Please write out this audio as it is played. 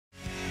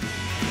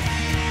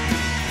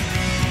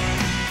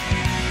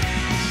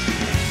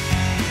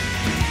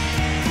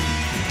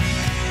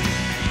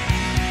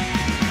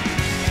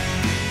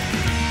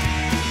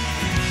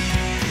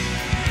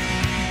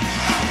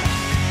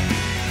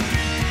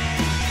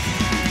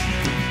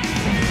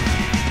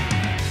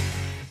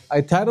I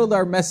titled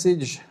our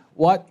message,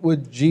 What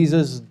Would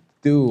Jesus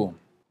Do?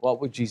 What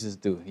would Jesus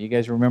do? You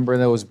guys remember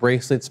those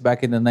bracelets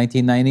back in the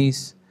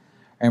 1990s?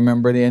 I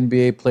remember the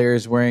NBA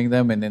players wearing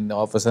them, and then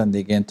all of a sudden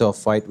they get into a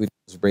fight with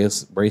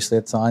those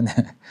bracelets on.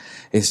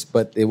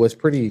 But it was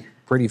pretty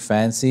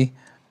fancy.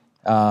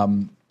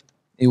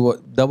 It was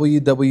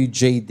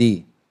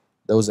WWJD.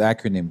 Those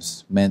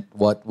acronyms meant,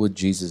 what would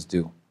Jesus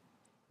do?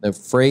 The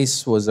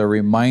phrase was a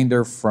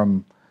reminder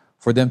for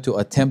them to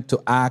attempt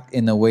to act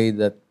in a way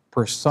that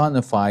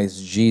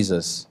personifies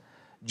Jesus'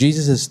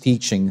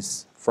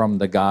 teachings from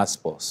the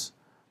Gospels.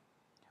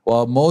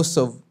 While most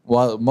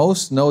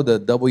know the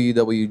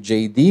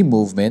WWJD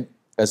movement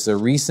as a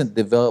recent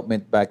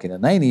development back in the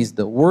 90s,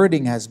 the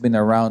wording has been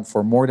around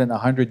for more than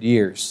 100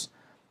 years,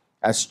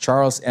 as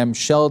Charles M.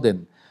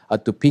 Sheldon, a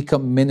Topeka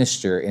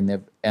minister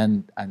and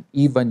an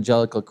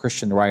evangelical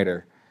Christian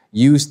writer,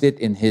 used it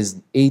in his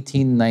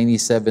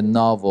 1897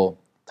 novel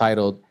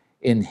titled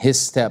In His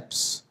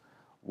Steps,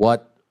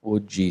 What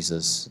Would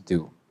Jesus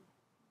Do?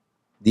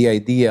 The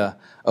idea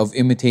of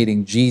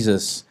imitating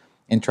Jesus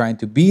and trying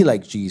to be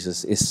like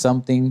Jesus is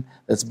something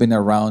that's been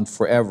around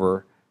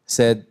forever,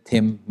 said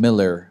Tim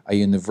Miller, a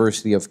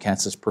University of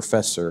Kansas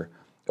professor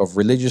of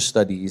religious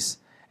studies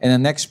and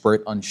an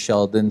expert on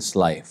Sheldon's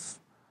life.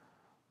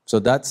 So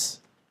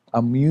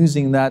I'm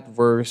using that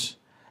verse,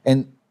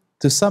 and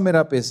to sum it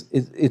up,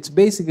 it's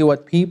basically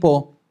what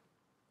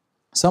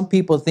some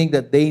people think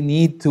that they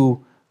need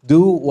to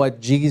do what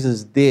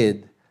Jesus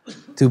did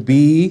to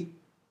be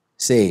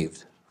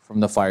saved from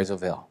the fires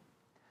of hell.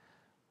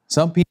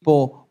 Some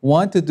people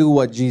want to do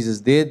what Jesus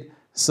did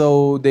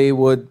so they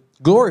would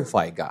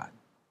glorify God.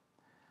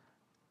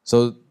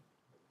 So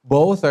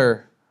both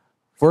are,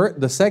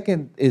 the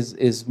second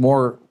is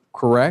more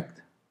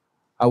correct.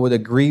 I would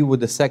agree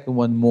with the second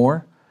one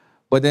more.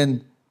 But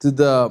then to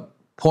the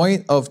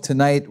point of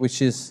tonight,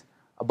 which is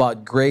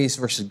about grace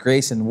versus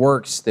grace and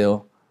works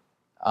still,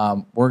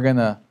 we're going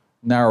to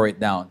narrow it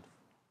down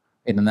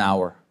in an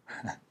hour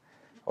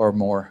or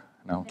more.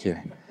 No, I'm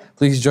kidding.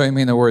 Please join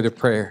me in a word of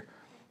prayer.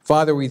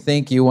 Father, we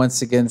thank you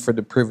once again for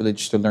the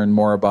privilege to learn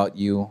more about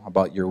you,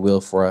 about your will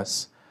for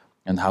us,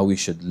 and how we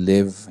should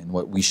live and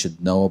what we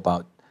should know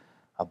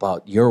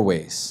about your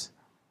ways.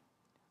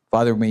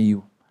 Father,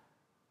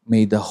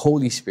 may the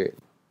Holy Spirit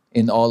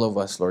in all of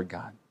us, Lord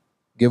God,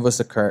 give us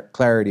a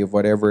clarity of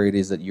whatever it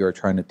is that you are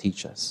trying to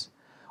teach us.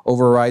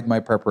 Override my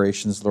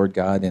preparations, Lord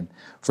God, and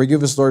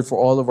forgive us, Lord, for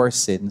all of our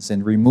sins,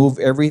 and remove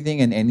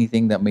everything and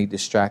anything that may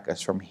distract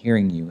us from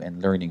hearing you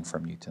and learning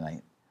from you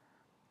tonight.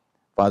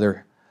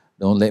 Father,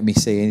 don't let me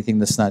say anything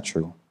that's not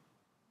true.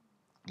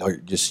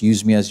 Lord, just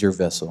use me as your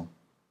vessel.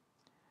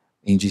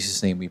 In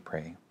Jesus' name we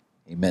pray.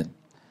 Amen.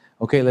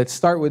 Okay, let's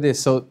start with this.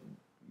 So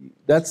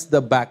that's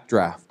the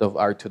backdraft of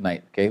our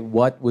tonight. Okay,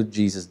 what would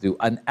Jesus do?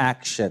 An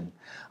action,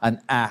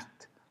 an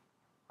act,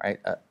 right?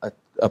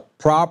 A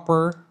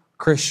proper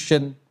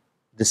Christian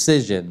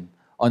decision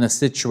on a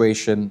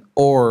situation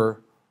or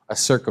a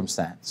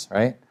circumstance,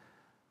 right?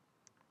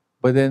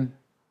 But then,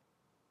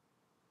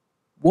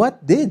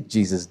 what did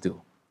Jesus do?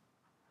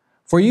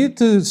 For you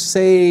to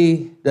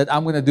say that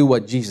I'm going to do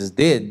what Jesus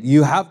did,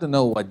 you have to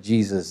know what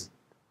Jesus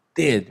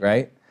did,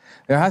 right?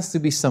 There has to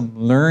be some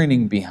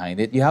learning behind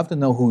it. You have to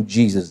know who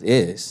Jesus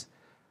is,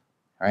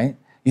 right?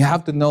 You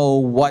have to know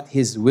what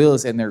his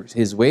wills and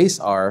his ways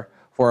are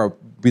for a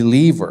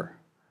believer.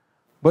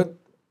 But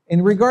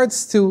in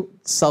regards to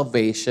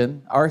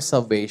salvation, our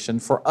salvation,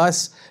 for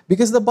us,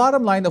 because the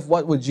bottom line of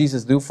what would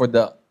Jesus do for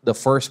the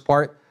first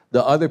part,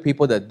 the other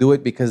people that do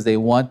it because they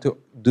want to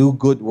do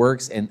good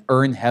works and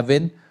earn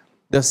heaven,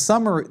 the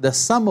sum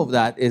of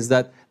that is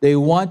that they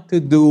want to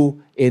do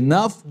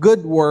enough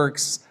good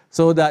works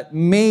so that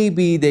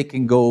maybe they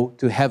can go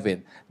to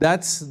heaven.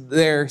 That's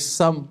their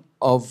sum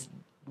of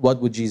what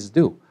would Jesus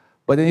do.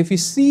 But then if you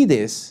see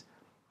this,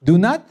 do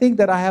not think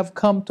that I have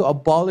come to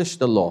abolish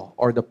the law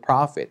or the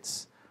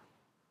prophets.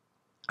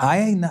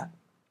 I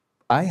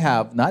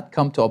have not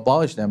come to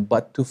abolish them,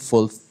 but to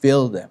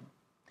fulfill them.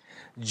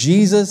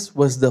 Jesus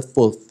was the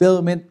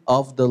fulfillment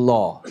of the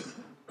law,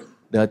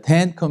 the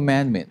 10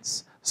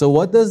 Commandments. So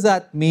what does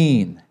that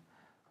mean?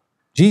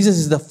 Jesus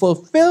is the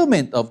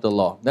fulfillment of the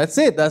law. That's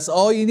it. That's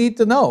all you need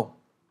to know.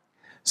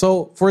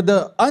 So for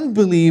the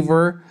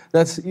unbeliever,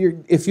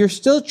 if you're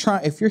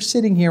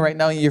sitting here right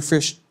now and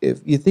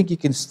if you think you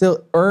can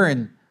still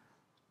earn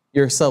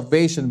your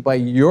salvation by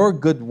your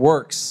good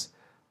works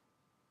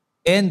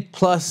and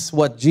plus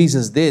what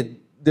Jesus did,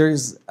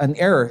 there's an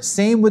error.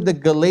 Same with the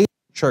Galatian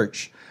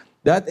church.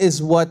 That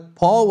is what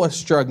Paul was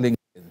struggling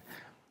with.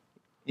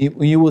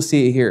 You will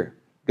see it here.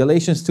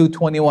 Galatians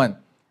 2:21.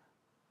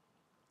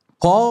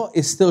 Paul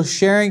is still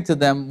sharing to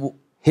them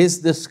his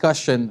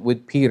discussion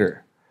with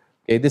Peter.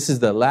 Okay, this is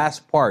the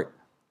last part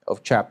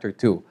of chapter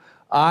 2.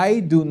 I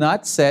do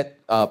not set,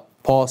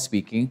 Paul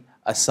speaking,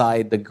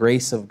 aside the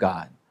grace of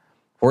God.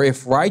 For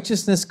if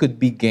righteousness could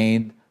be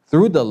gained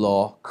through the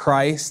law,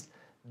 Christ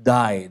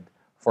died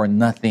for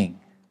nothing.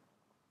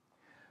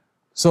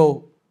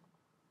 So,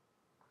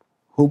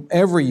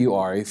 whomever you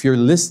are, if you're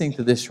listening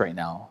to this right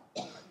now,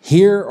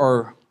 here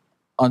or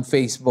on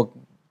Facebook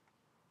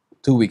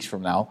 2 weeks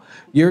from now,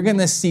 you're going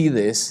to see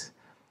this,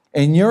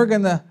 and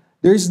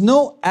there's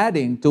no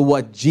adding to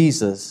what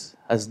Jesus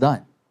has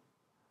done.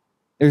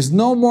 There's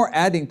no more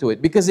adding to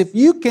it. Because if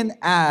you can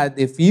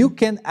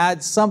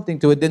add something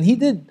to it, then he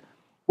did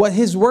what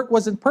his work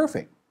wasn't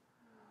perfect.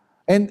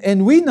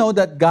 And we know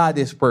that God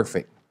is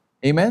perfect.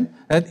 Amen?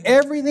 That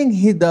everything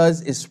he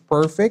does is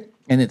perfect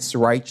and it's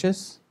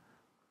righteous.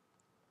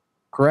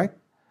 Correct?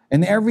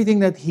 And everything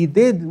that he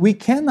did, we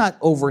cannot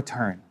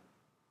overturn.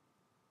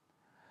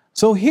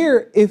 So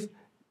here, if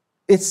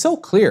it's so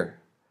clear,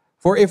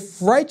 for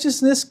if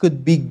righteousness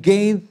could be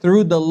gained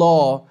through the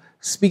law,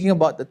 speaking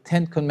about the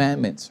 10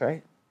 commandments,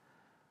 right?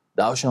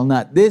 Thou shalt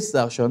not this,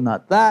 thou shalt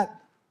not that.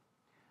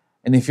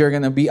 And if you're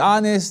going to be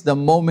honest, the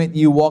moment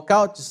you walk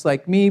out, just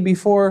like me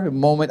before, the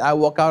moment I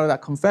walk out of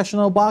that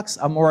confessional box,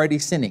 I'm already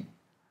sinning.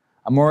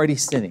 I'm already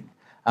sinning.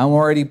 I'm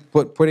already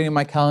putting in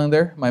my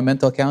calendar, my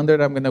mental calendar,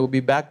 that I'm going to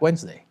be back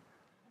Wednesday.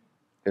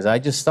 Because I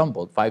just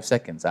stumbled 5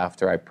 seconds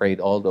after I prayed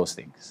all those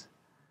things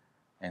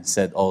and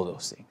said all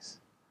those things.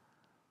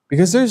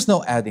 Because there's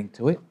no adding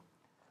to it.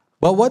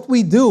 But what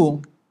we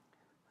don't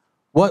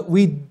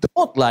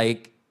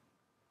like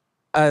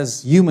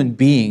as human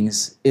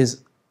beings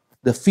is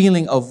the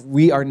feeling of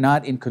we are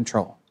not in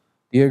control.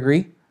 Do you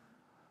agree?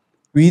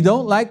 We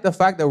don't like the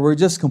fact that we're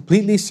just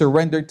completely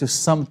surrendered to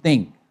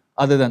something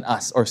other than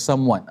us or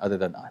someone other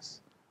than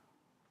us.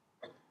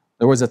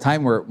 There was a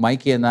time where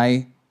Mikey and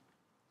I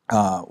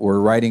were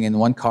riding in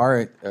one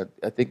car.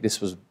 I think this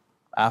was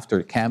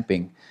after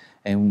camping.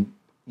 And,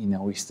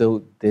 we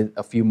still did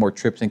a few more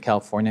trips in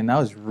California. And I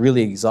was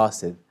really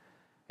exhausted.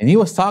 And he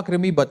was talking to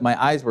me, but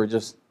my eyes were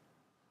just,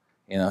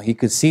 he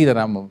could see that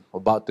I'm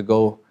about to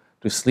go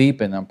to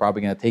sleep and I'm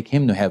probably going to take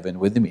him to heaven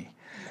with me.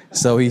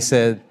 So he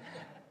said,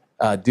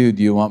 dude,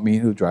 do you want me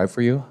to drive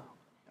for you?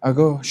 I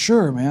go,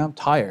 sure, man, I'm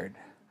tired.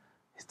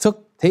 He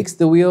takes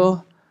the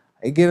wheel.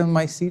 I get on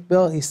my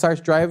seatbelt. He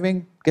starts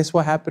driving. Guess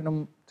what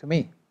happened to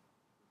me?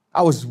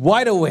 I was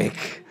wide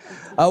awake.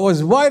 I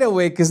was wide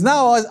awake because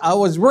now I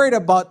was worried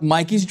about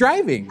Mikey's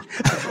driving.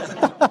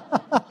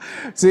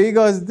 So he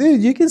goes,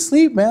 dude, you can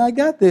sleep, man. I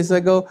got this. I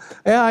go,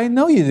 yeah, I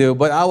know you do.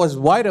 But I was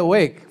wide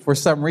awake for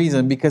some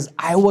reason because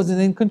I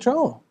wasn't in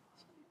control.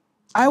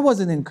 I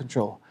wasn't in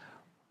control.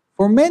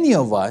 For many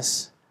of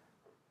us,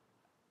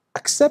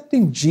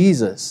 accepting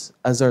Jesus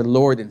as our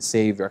Lord and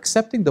Savior,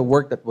 accepting the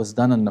work that was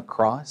done on the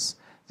cross,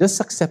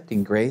 just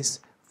accepting grace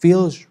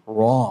feels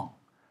wrong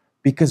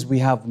because we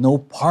have no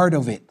part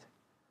of it.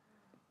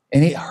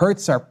 And it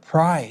hurts our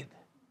pride.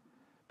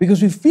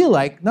 Because we feel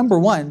like, number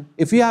one,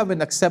 if you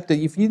haven't accepted,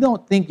 if you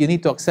don't think you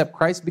need to accept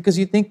Christ, because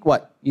you think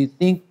what? You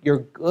think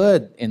you're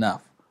good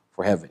enough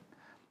for heaven.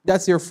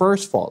 That's your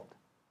first fault.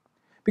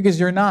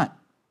 Because you're not.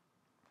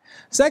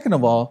 Second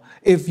of all,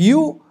 if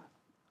you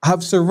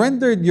have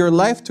surrendered your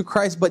life to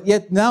Christ, but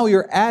yet now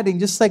you're adding,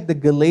 just like the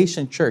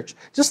Galatian church,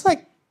 just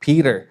like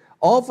Peter,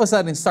 all of a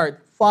sudden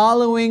start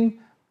following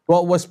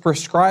what was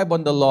prescribed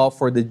on the law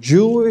for the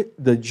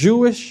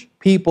Jewish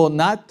people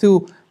not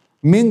to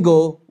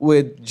mingle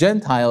with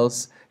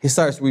Gentiles. He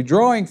starts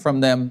withdrawing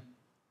from them,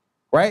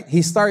 right?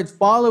 He starts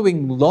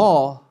following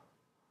law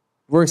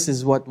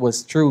versus what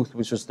was truth,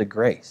 which was the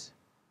grace.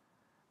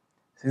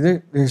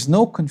 There's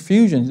no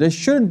confusion. There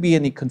shouldn't be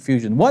any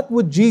confusion. What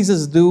would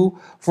Jesus do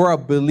for a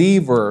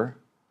believer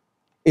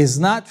is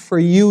not for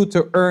you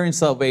to earn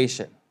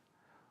salvation.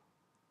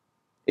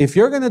 If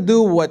you're going to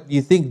do what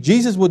you think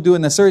Jesus would do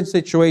in a certain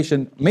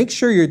situation, make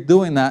sure you're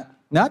doing that,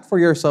 not for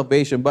your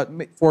salvation, but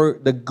for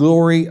the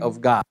glory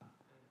of God.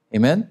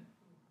 Amen?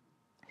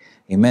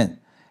 Amen.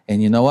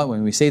 And you know what?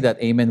 When we say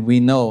that amen, we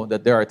know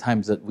that there are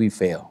times that we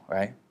fail,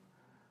 right?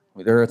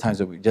 There are times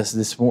that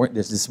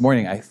this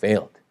morning I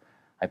failed.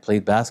 I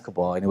played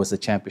basketball and it was a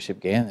championship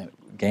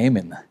game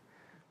and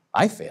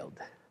I failed.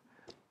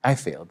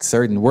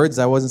 Certain words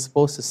I wasn't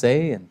supposed to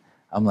say, and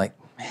I'm like,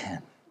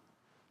 man,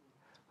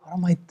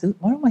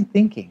 what am I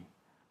thinking?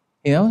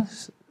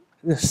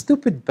 The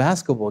stupid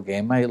basketball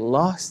game, I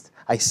lost.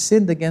 I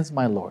sinned against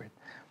my Lord.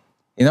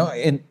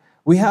 And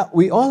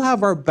we all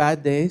have our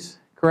bad days,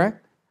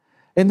 correct?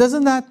 And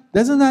isn't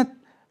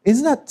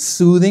that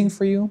soothing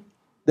for you?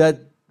 That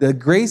the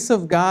grace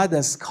of God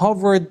has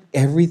covered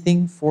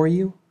everything for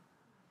you?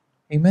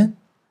 Amen?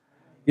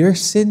 Your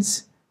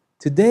sins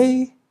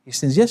today, your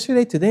sins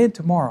yesterday, today, and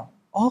tomorrow,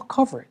 all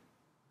covered.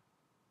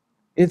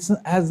 It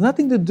has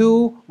nothing to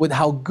do with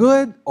how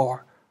good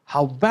or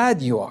how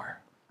bad you are,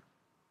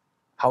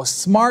 how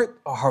smart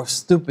or how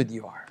stupid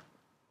you are,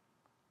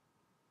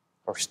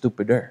 or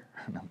stupider.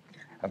 No,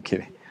 I'm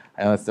kidding.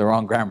 I know that's the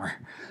wrong grammar.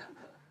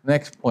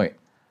 Next point.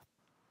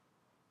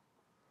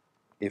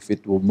 If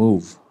it will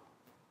move.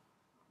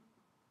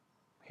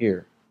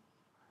 There.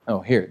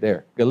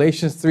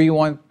 Galatians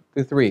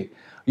 3:1-3.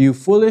 You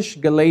foolish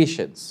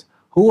Galatians,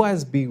 who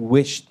has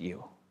bewitched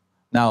you?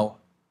 Now,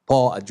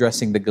 Paul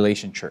addressing the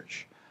Galatian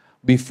church.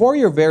 Before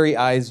your very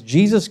eyes,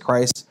 Jesus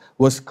Christ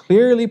was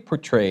clearly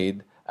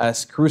portrayed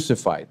as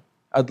crucified.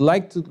 I would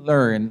like to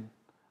learn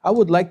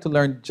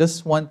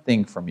just one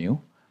thing from you.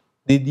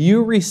 Did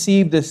you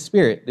receive the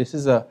Spirit? This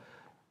is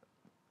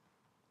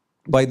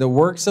by the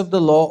works of the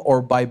law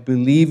or by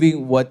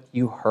believing what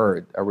you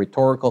heard? A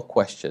rhetorical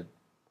question,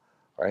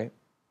 right?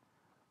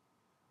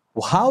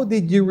 How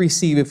did you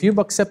receive? If you've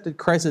accepted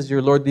Christ as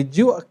your Lord, did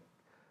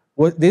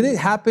it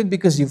happen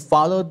because you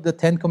followed the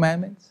 10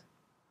 Commandments?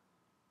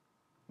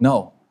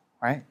 No,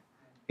 right?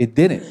 It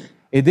didn't.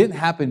 It didn't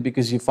happen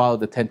because you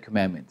followed the 10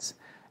 Commandments.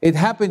 It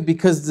happened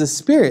because the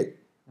Spirit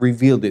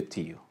revealed it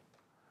to you.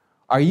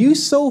 Are you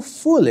so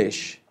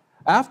foolish,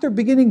 after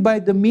beginning by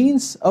the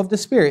means of the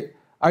Spirit,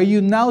 are you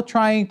now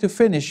trying to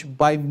finish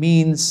by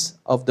means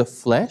of the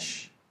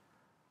flesh?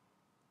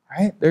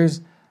 Right?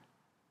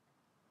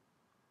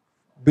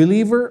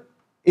 Believer,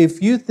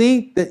 if you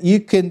think that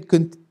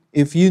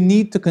if you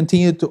need to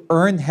continue to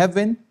earn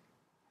heaven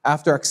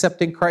after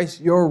accepting Christ,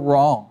 you're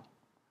wrong.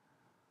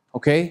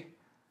 Okay?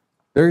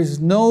 There is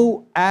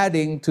no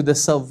adding to the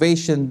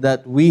salvation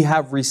that we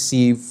have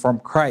received from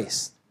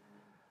Christ.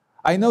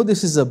 I know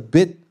this is a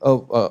bit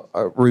of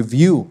a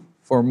review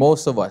for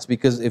most of us,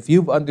 because if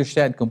you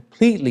understand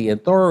completely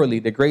and thoroughly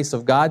the grace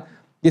of God,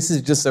 this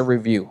is just a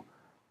review.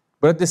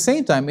 But at the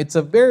same time, it's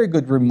a very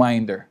good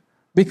reminder,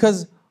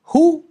 because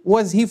who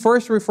was he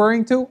first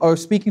referring to or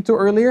speaking to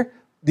earlier?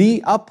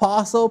 The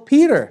Apostle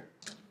Peter.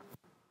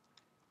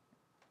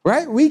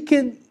 Right? We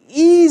can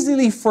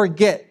easily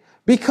forget,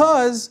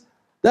 because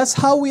that's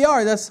how we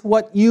are. That's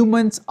what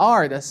humans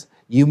are. That's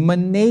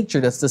human nature.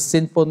 That's the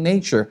sinful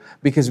nature.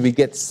 Because we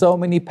get so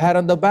many pat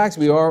on the backs,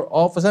 all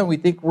of a sudden we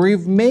think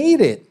we've made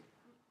it.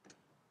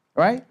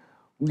 Right?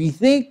 We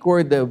think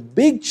we're the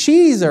big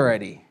cheese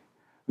already.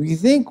 We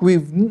think we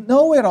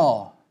know it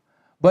all.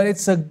 But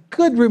it's a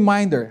good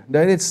reminder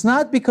that it's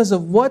not because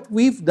of what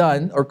we've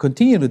done or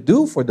continue to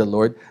do for the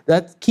Lord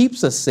that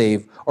keeps us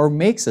saved or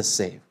makes us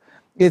saved.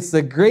 It's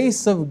the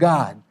grace of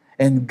God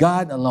and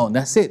God alone.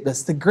 That's it.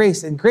 That's the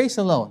grace and grace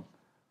alone.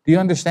 Do you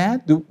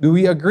understand? Do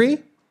we agree?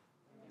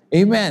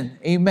 Amen.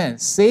 Amen.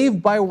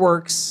 Saved by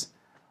works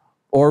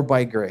or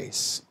by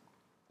grace.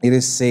 It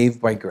is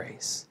saved by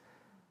grace.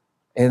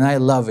 And I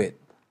love it.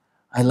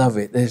 I love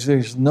it.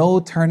 There's no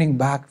turning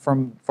back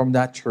from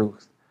that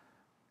truth.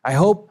 I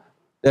hope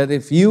that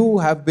if you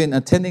have been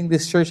attending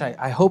this church,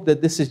 I hope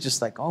that this is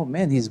just like, oh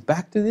man, he's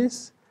back to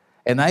this.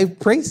 And I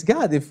praise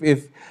God.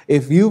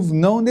 If you've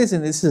known this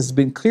and this has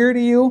been clear to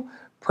you,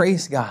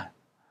 praise God.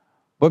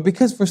 But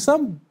because for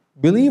some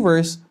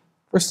believers,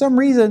 for some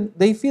reason,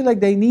 they feel like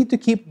they need to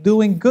keep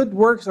doing good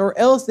works or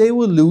else they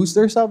will lose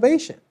their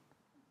salvation.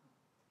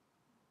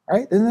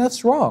 Right? And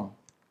that's wrong.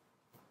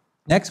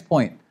 Next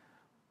point.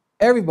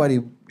 Everybody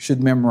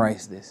should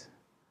memorize this.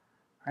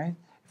 Right?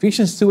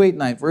 Ephesians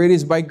 2:8-9. For it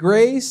is by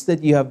grace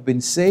that you have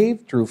been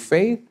saved through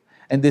faith,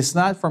 and this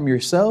not from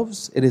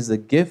yourselves, it is the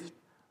gift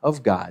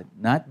of God,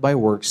 not by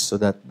works, so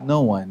that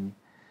no one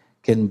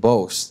can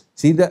boast.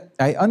 See that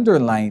I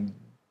underlined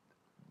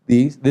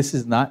these. This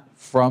is not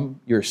from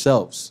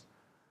yourselves.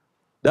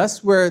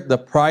 That's where the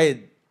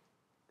pride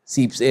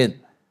seeps in.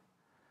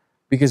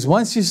 Because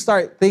once you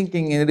start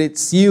thinking that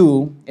it's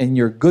you and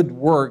your good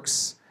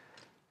works,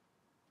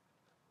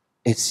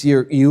 it's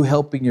you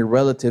helping your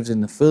relatives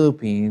in the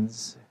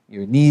Philippines,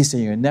 your niece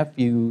and your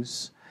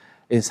nephews,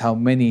 is how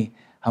many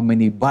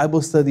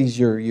Bible studies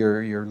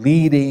you're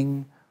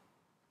leading,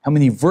 how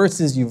many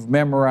verses you've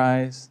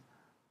memorized.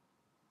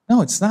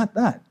 No, it's not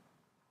that.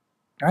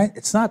 Right?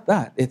 It's not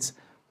that. It's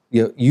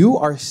you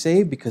are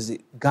saved because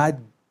God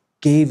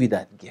gave you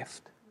that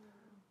gift.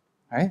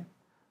 Right?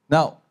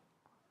 Now,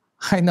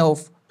 I know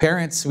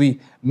parents,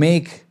 we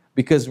make,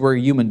 because we're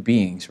human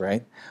beings,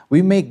 right?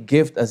 We make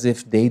gift as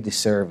if they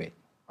deserve it.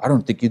 I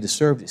don't think you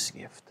deserve this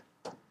gift.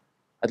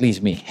 At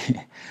least me.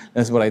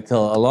 That's what I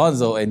tell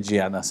Alonzo and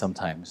Gianna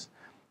sometimes.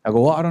 I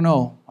go, well, I don't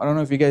know. I don't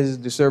know if you guys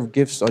deserve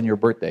gifts on your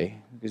birthday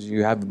because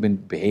you haven't been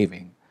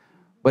behaving.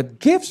 But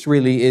gifts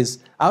really is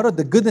out of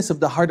the goodness of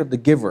the heart of the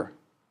giver.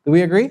 Do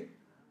we agree?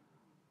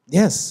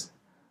 Yes.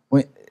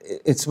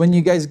 It's when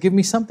you guys give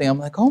me something, I'm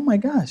like, oh my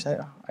gosh,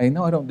 I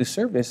know I don't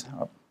deserve this.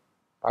 I'll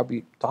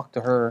probably talk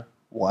to her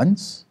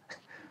once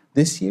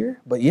this year,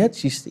 but yet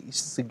she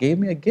gave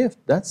me a gift.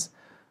 That's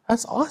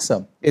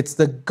awesome. It's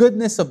the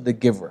goodness of the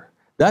giver.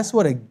 That's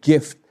what a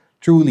gift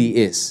truly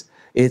is.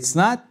 It's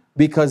not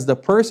because the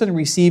person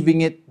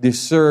receiving it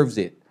deserves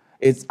it.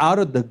 It's out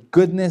of the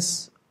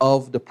goodness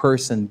of the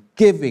person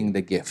giving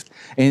the gift.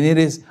 And it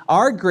is,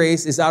 our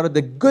grace is out of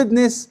the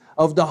goodness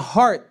of the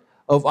heart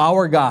of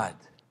our God.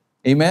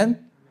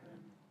 Amen?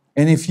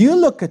 And if you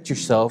look at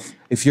yourself,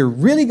 if you're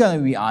really going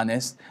to be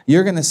honest,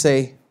 you're going to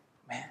say,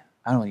 man,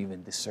 I don't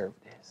even deserve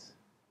this.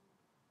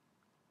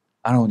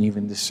 I don't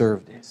even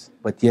deserve this.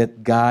 But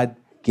yet God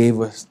gave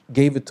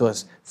it to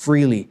us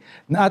freely.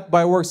 Not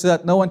by works so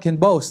that no one can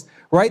boast.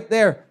 Right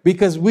there,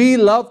 because we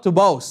love to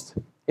boast.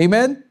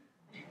 Amen?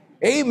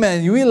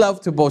 Amen. We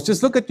love to boast.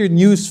 Just look at your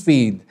news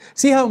feed.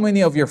 See how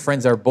many of your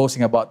friends are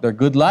boasting about their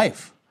good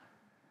life.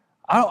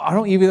 I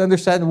don't even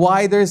understand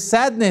why there's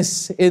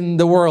sadness in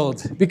the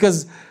world.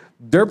 Because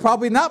they're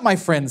probably not my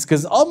friends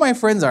because all my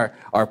friends are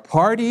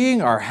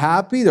partying, are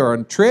happy, they're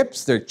on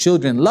trips, their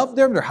children love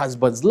them, their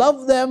husbands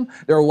love them,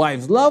 their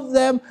wives love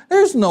them.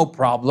 There's no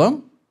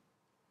problem.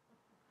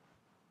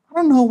 I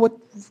don't know what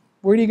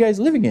world are you guys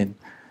living in?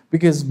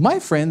 Because my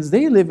friends,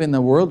 they live in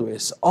a world where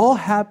it's all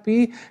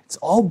happy, it's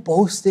all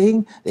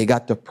boasting, they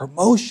got the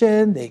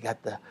promotion, they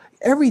got the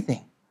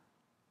everything.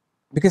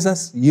 Because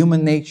that's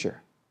human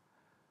nature.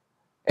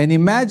 And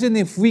imagine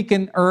if we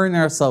can earn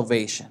our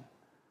salvation.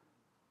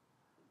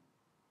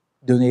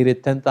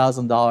 Donated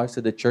 $10,000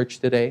 to the church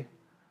today.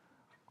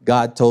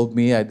 God told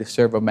me I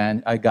deserve a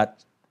man. I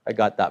got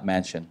that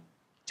mansion.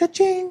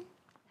 Cha-ching!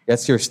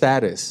 That's your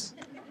status.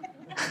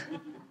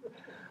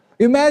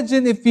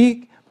 Imagine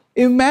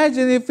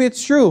if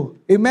it's true.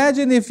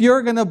 Imagine if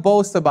you're gonna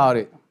boast about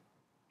it.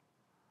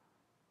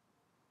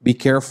 Be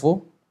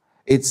careful.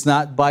 It's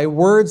not by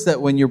words that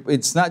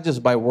it's not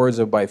just by words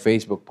or by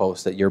Facebook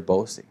posts that you're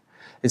boasting.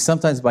 It's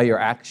sometimes by your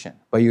action,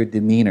 by your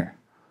demeanor.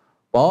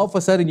 But all of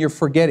a sudden you're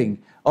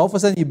forgetting. All of a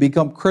sudden you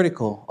become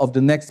critical of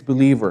the next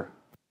believer.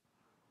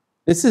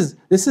 This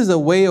is a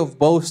way of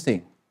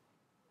boasting.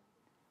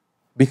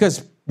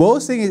 Because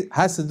boasting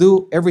has to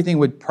do everything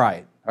with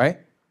pride, right?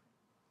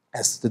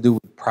 Has to do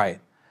with pride.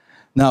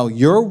 Now,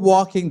 you're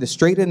walking the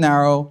straight and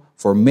narrow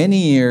for many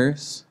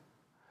years,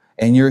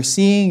 and you're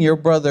seeing your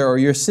brother or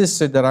your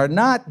sister that are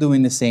not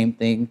doing the same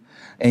thing,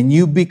 and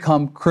you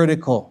become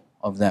critical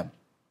of them.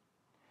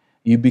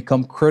 You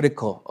become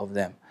critical of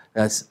them.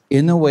 That's,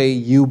 in a way,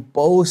 you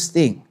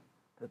boasting.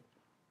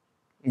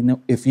 You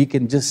know, if you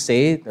can just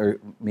say it, or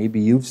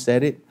maybe you've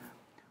said it,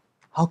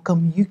 how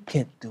come you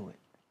can't do it?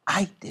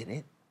 I did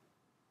it.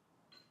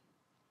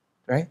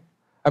 Right?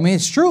 I mean,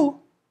 it's true.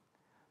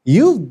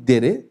 You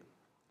did it.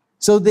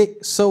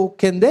 So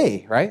can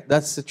they, right?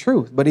 That's the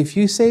truth. But if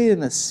you say it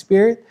in a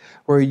spirit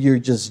where you're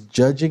just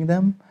judging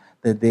them,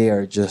 that they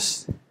are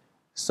just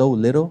so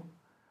little,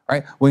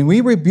 right? When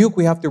we rebuke,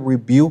 we have to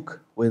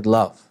rebuke with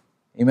love.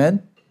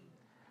 Amen?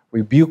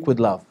 Rebuke with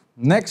love.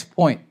 Next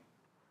point.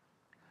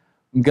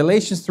 In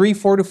Galatians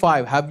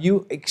 3:4-5, have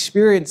you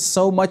experienced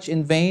so much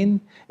in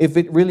vain, if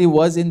it really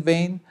was in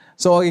vain?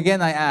 So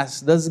again, I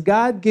ask, does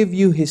God give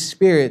you His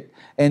Spirit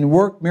and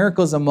work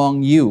miracles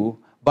among you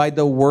by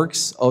the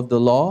works of the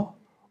law,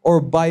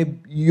 or by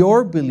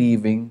your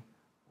believing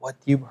what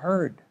you've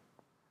heard?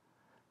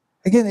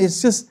 Again,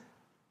 it's just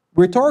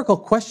rhetorical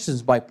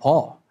questions by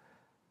Paul.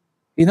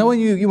 You know, when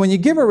you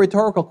give a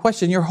rhetorical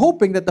question, you're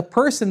hoping that the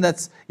person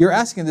you're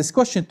asking this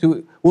question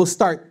to will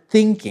start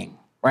thinking,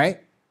 right?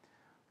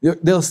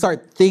 They'll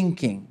start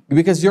thinking,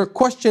 because your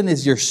question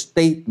is your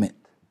statement,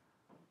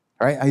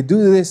 right? I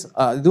do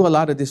a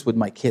lot of this with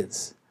my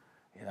kids,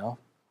 you know.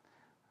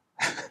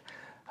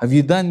 Have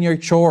you done your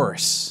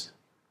chores,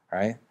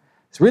 right?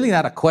 It's really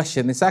not a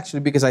question. It's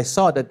actually because I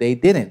saw that they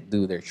didn't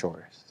do their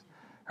chores,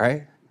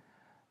 right?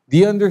 Do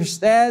you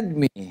understand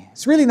me?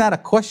 It's really not a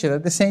question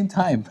at the same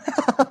time.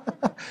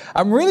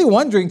 I'm really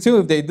wondering too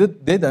if they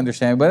did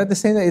understand, but at the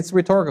same time, it's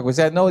rhetorical because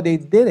I know they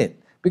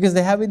didn't because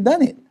they haven't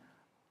done it.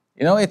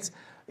 You know, it's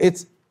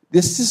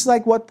just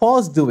like what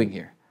Paul's doing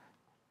here.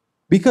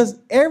 Because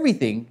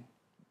everything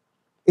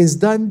is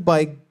done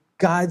by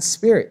God's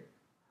Spirit.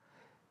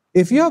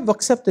 If you have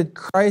accepted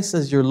Christ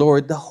as your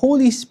Lord, the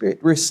Holy Spirit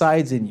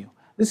resides in you.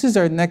 This is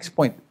our next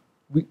point.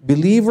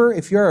 Believer,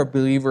 if you're a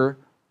believer,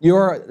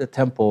 you're the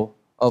temple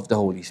of the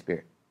Holy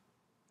Spirit.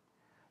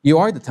 You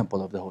are the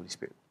temple of the Holy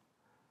Spirit.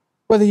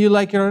 Whether you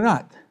like it or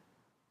not.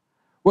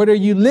 Whether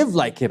you live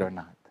like it or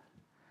not.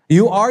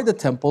 You are the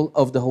temple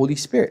of the Holy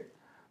Spirit.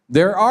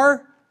 There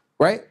are,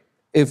 right?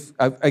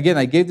 I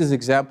gave this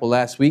example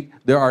last week.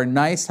 There are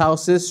nice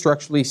houses,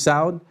 structurally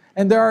sound,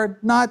 and there are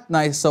not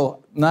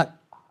so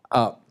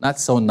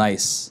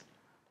nice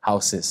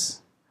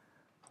houses.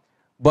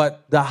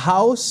 But the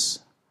house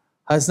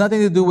has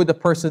nothing to do with the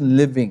person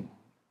living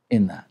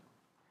in that.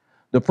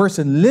 The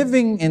person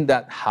living in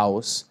that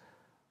house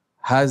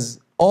has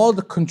all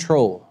the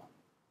control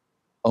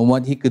on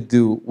what he could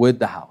do with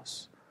the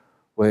house,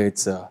 whether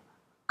it's a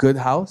good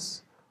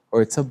house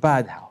or it's a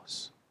bad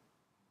house.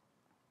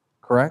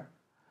 Correct?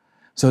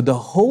 So the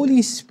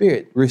Holy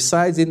Spirit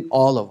resides in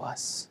all of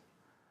us.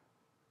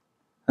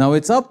 Now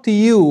it's up to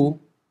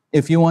you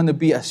if you want to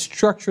be a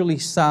structurally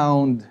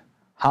sound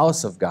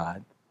house of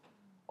God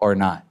or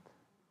not.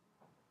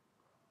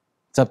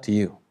 It's up to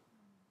you.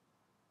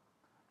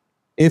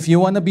 If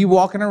you want to be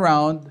walking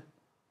around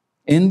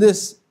in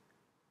this,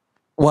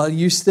 while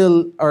you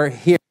still are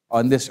here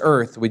on this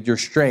earth with your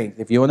strength,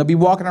 if you want to be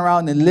walking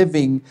around and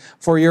living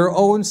for your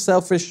own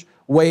selfish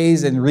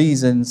ways and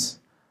reasons,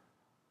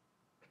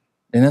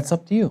 then that's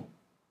up to you.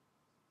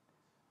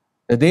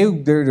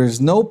 There's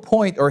no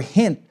point or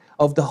hint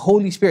of the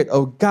Holy Spirit,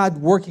 of God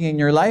working in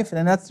your life,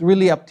 and that's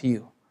really up to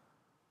you.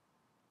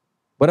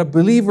 But a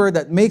believer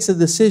that makes a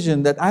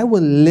decision that I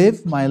will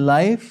live my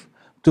life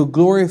to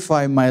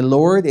glorify my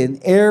Lord in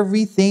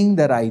everything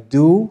that I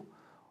do,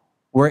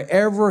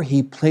 wherever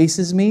He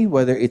places me,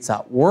 whether it's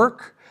at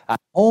work, at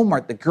home, or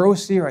at the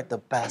grocery, or at the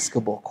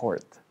basketball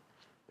court.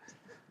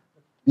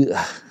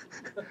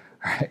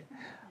 Right?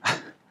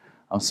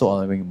 I'm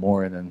swallowing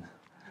more than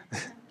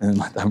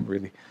what I'm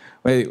really.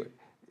 But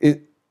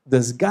anyway,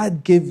 does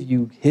God give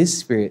you His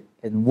Spirit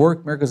and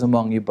work miracles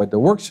among you by the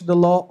works of the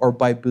law or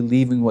by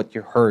believing what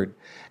you heard?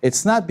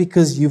 It's not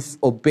because you've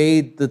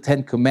obeyed the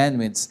 10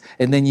 Commandments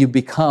and then you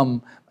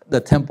become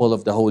the temple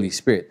of the Holy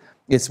Spirit.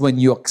 It's when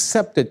you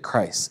accepted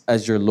Christ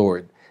as your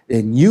Lord,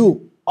 then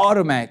you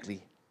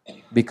automatically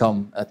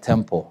become a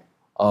temple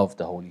of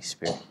the Holy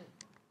Spirit.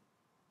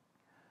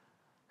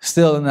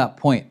 Still in that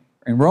point,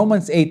 in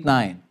Romans 8:9,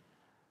 have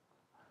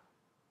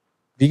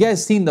you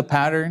guys seen the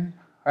pattern,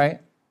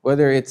 right?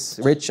 Whether it's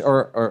Rich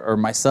or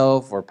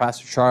myself or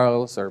Pastor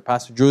Charles or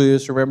Pastor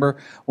Julius, remember,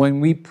 when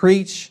we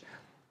preach,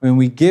 when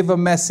we give a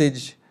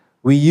message,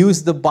 we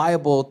use the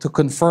Bible to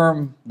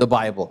confirm the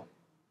Bible.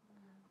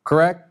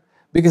 Correct?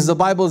 Because the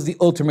Bible is the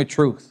ultimate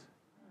truth.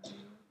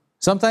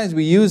 Sometimes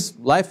we use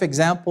life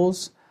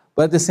examples,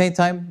 but at the same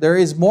time, there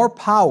is more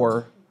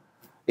power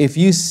if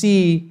you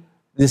see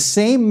the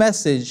same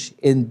message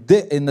in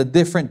a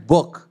different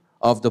book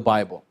of the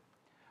Bible.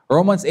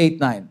 Romans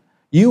 8:9.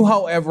 You,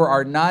 however,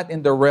 are not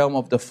in the realm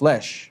of the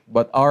flesh,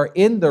 but are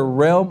in the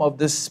realm of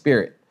the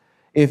Spirit.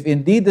 If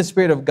indeed the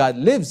Spirit of God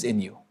lives in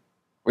you.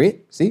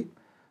 Right? See?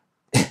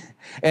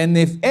 And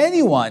if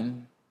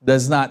anyone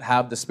does not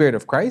have the Spirit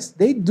of Christ,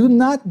 they do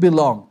not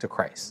belong to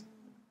Christ.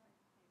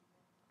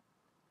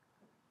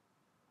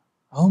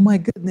 Oh my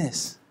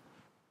goodness.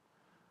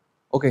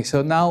 Okay,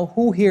 so now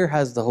who here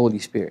has the Holy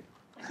Spirit?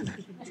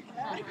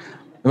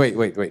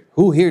 Wait.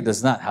 Who here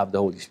does not have the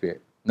Holy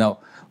Spirit? No.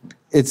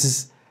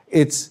 This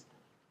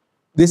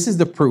is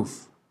the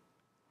proof.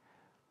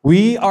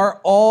 We are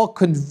all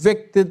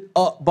convicted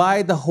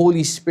by the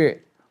Holy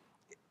Spirit.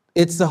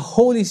 It's the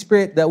Holy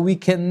Spirit that we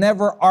can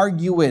never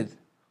argue with.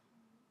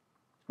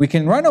 We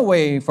can run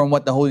away from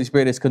what the Holy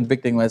Spirit is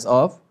convicting us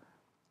of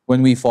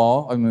when we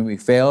fall, or when we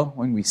fail,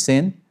 when we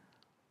sin.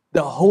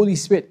 The Holy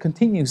Spirit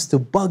continues to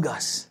bug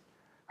us.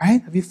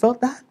 Right? Have you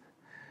felt that?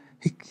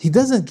 He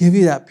doesn't give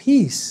you that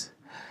peace.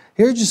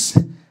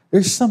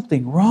 There's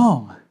something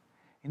wrong.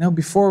 You know,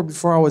 before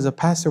I was a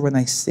pastor, when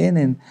I sin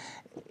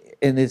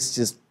and it's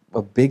just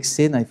a big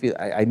sin,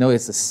 I know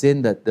it's a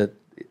sin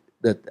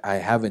that I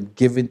haven't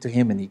given to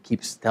Him, and He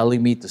keeps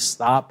telling me to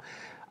stop,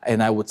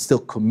 and I would still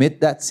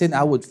commit that sin.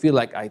 I would feel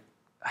like I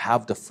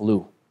have the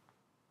flu.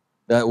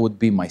 That would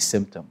be my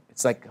symptom.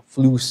 It's like a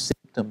flu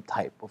symptom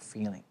type of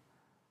feeling.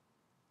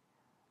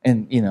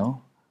 And you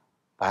know,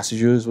 Pastor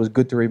Julius was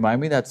good to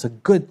remind me that's a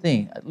good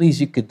thing. At least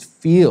you could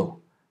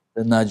feel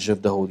the nudge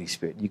of the Holy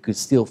Spirit. You could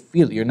still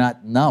feel it. You're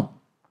not numb.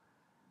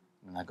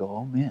 And I go,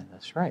 oh man,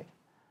 that's right.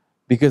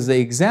 Because the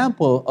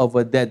example of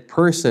a dead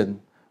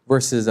person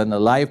versus an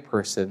alive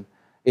person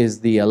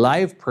is the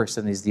alive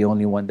person is the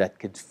only one that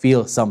could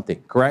feel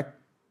something, correct?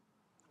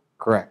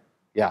 Correct,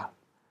 yeah.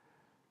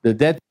 The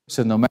dead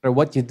person, no matter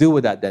what you do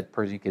with that dead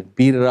person, you can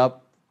beat it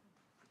up,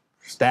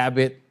 stab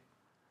it.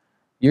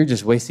 You're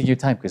just wasting your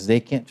time because they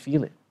can't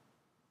feel it.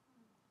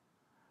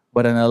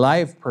 But an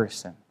alive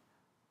person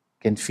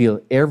can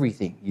feel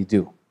everything you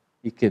do.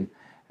 You can,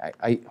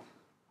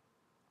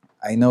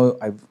 I know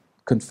I've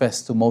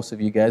confessed to most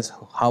of you guys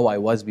how I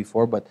was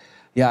before, but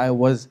yeah, I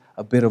was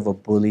a bit of a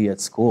bully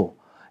at school.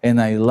 And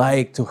I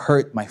like to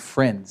hurt my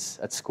friends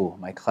at school,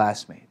 my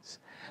classmates.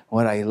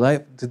 What I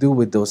like to do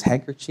with those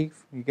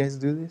handkerchiefs, you guys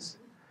do this?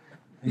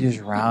 You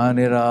just round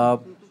it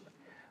up,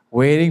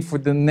 waiting for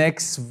the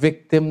next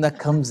victim that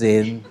comes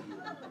in.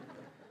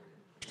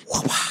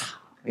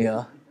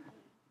 Yeah.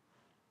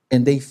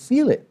 And they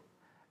feel it.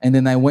 And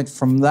then I went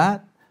from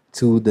that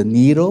to the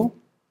needle.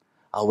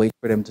 I'll wait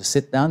for them to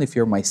sit down. If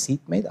you're my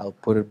seatmate, I'll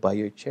put it by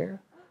your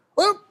chair.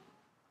 Well,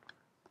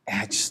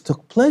 I just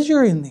took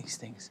pleasure in these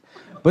things.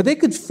 But they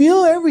could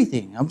feel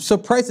everything. I'm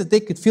surprised that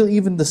they could feel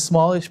even the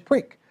smallest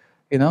prick,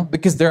 you know,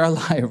 because they're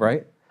alive,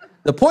 right?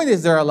 The point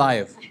is they're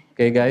alive,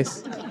 okay,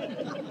 guys?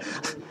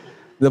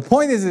 The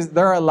point is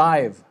they're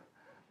alive.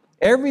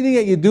 Everything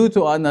that you do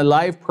to an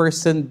alive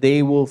person,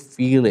 they will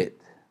feel it.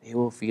 They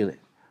will feel it.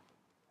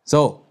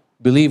 So,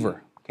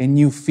 believer, can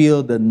you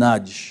feel the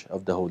nudge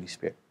of the Holy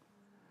Spirit?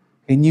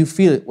 Can you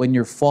feel it when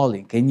you're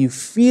falling? Can you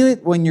feel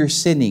it when you're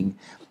sinning?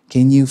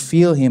 Can you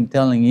feel Him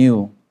telling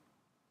you,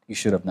 you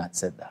should have not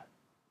said that?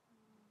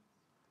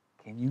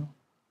 Can you?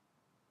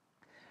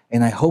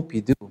 And I hope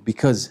you do,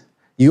 because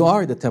you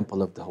are the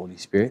temple of the Holy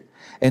Spirit.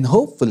 And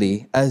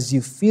hopefully, as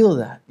you feel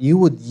that, you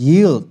would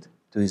yield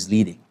to His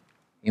leading.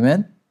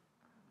 Amen?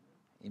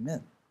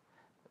 Amen.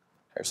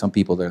 There are some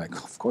people that are like,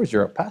 of course,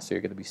 you're a pastor,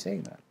 you're going to be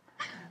saying that.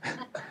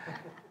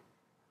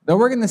 Now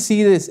we're going to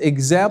see this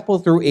example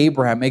through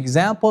Abraham.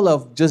 Example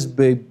of just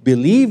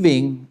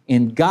believing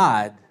in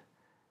God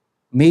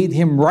made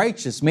him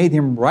righteous, made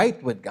him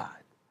right with God.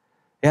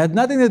 It had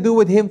nothing to do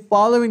with him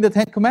following the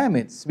 10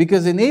 Commandments.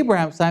 Because in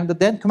Abraham's time, the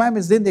 10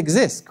 Commandments didn't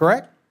exist,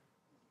 correct?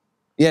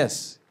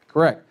 Yes,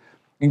 correct.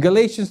 In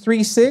Galatians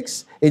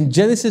 3:6, in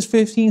Genesis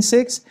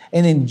 15:6,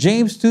 and in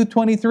James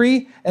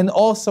 2:23, and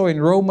also in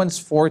Romans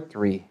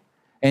 4:3.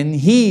 And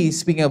he,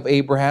 speaking of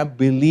Abraham,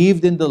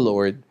 believed in the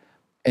Lord,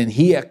 and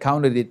He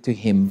accounted it to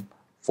him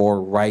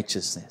for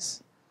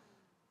righteousness.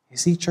 You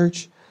see,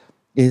 church,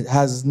 It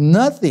has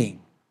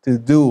nothing to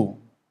do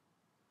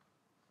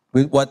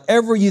with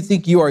whatever you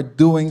think you are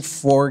doing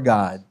for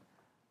God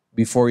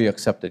before you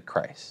accepted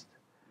Christ.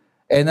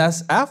 And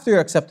as after you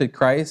accepted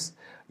Christ,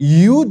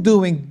 you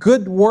doing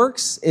good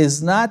works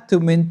is not to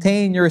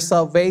maintain your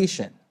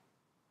salvation.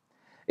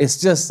 It's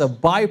just a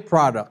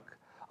byproduct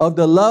of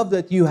the love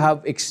that you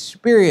have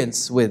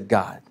experienced with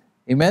God.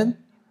 Amen?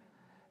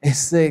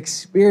 It's the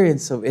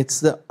experience of, it's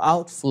the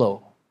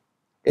outflow.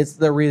 It's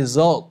the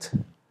result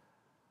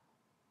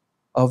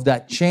of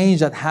that change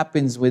that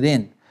happens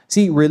within.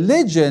 See,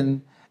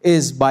 religion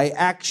is by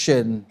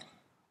action,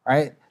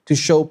 right? To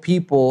show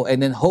people,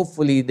 and then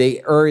hopefully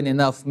they earn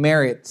enough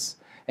merits,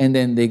 and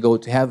then they go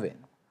to heaven.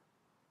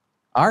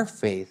 Our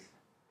faith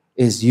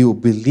is you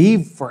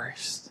believe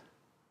first,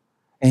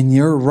 and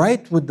you're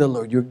right with the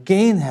Lord. You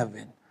gain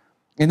heaven.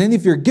 And then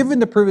if you're given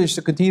the privilege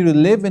to continue to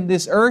live in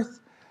this earth,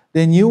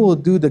 then you will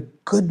do the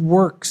good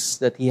works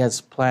that He has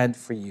planned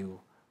for you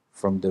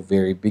from the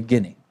very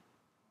beginning.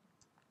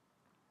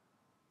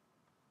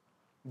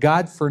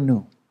 God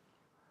foreknew.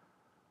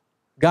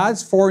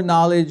 God's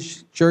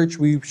foreknowledge, church,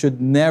 we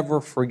should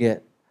never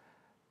forget.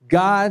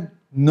 God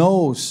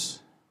knows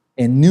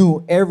and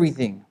knew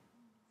everything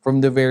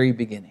from the very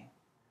beginning.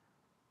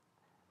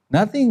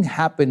 Nothing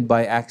happened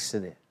by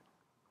accident.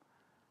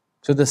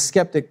 So the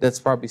skeptic that's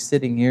probably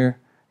sitting here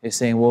is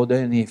saying, well,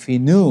 then if He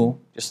knew,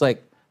 just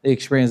like the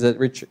experience that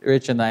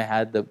Rich and I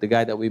had, the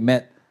guy that we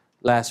met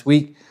last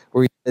week,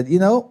 where he said,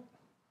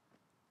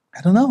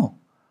 I don't know.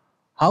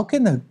 How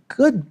can a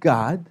good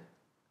God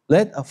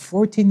let a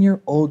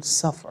 14-year-old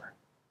suffer?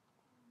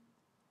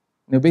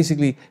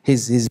 Basically,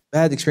 his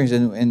bad experience,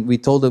 and we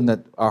told him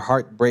that our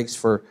heart breaks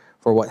for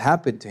what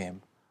happened to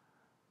him.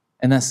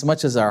 And as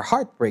much as our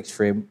heart breaks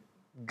for him,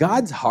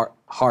 God's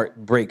heart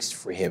breaks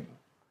for him.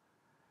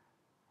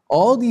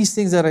 All these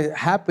things that are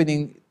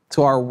happening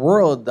to our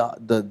world,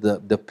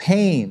 the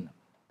pain,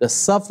 the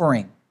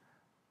suffering,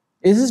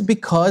 this is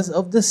because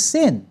of the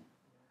sin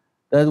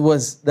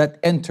that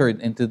entered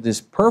into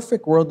this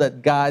perfect world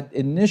that God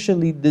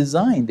initially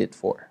designed it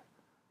for.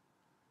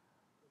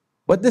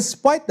 But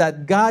despite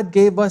that, God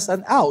gave us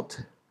an out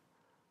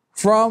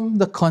from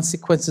the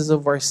consequences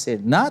of our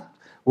sin.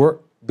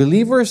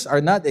 Believers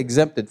are not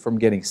exempted from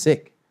getting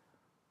sick,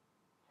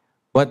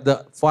 but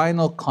the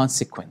final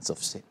consequence of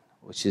sin,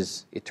 which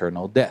is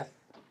eternal death.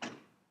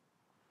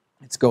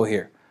 Let's go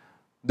here.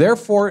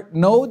 Therefore,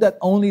 know that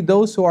only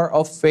those who are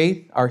of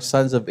faith are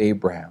sons of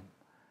Abraham.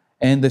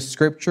 And the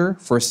scripture,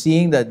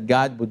 foreseeing that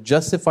God would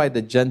justify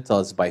the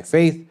Gentiles by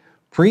faith,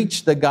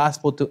 preached the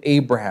gospel to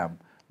Abraham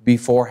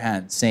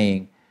beforehand,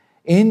 saying,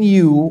 in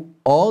you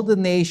all the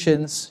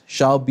nations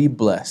shall be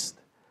blessed.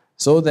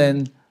 So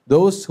then,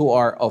 those who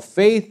are of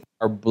faith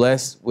are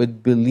blessed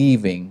with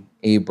believing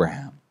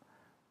Abraham.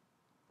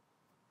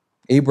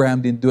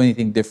 Abraham didn't do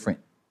anything different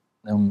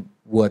than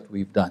what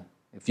we've done.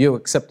 If you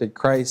accepted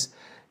Christ,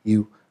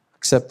 you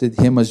accepted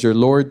Him as your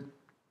Lord,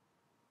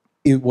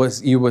 it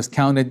was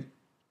counted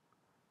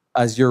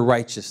as your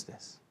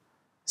righteousness.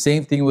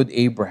 Same thing with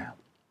Abraham.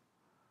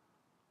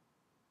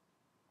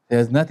 It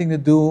has nothing to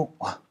do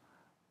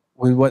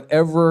with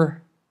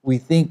whatever we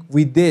think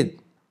we did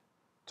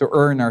to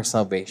earn our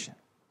salvation.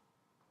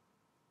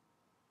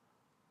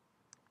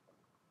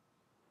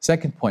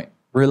 Second point,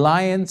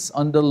 reliance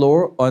on the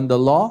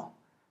law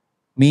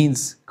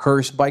means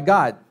cursed by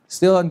God.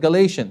 Still on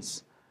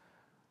Galatians.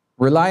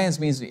 Reliance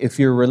means if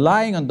you're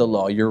relying on the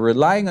law, you're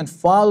relying on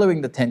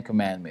following the Ten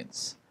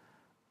Commandments.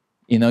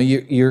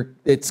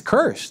 It's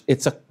cursed.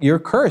 You're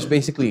cursed,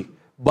 basically.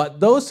 But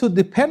those who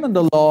depend on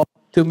the law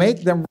to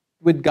make them right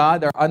with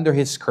God are under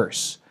His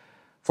curse.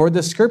 For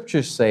the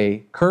scriptures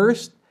say,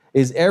 cursed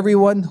is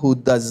everyone who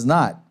does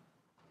not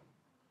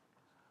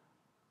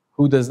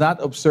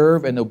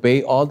observe and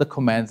obey all the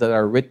commands that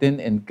are written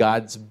in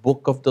God's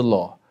book of the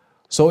law.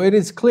 So it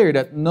is clear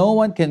that no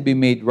one can be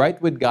made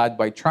right with God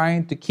by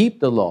trying to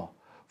keep the law.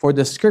 For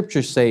the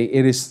scriptures say,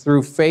 it is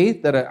through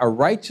faith that a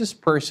righteous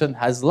person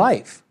has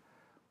life.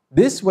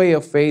 This way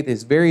of faith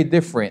is very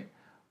different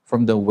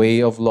from the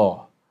way of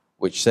law,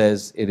 which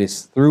says it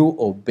is through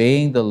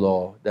obeying the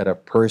law that a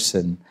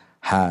person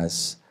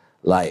has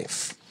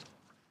life.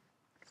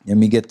 Let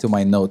me get to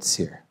my notes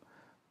here.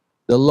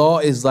 The law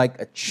is like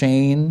a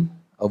chain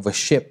of a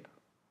ship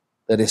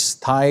that is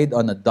tied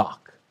on a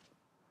dock.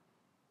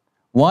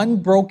 One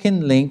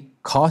broken link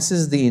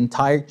causes the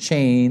entire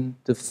chain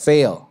to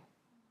fail.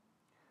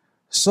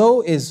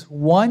 So is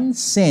one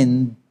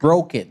sin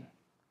broken,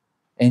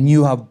 and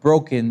you have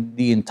broken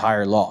the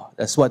entire law.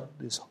 That's what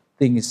this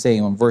thing is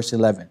saying on verse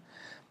 11.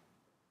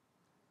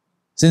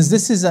 Since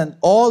this is an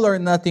all or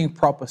nothing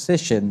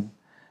proposition,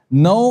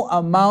 no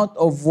amount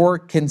of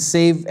work can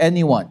save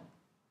anyone.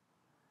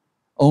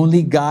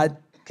 Only God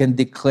can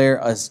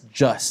declare us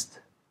just,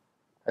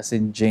 as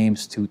in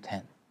James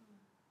 2:10.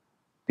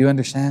 Do you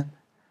understand?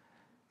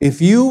 If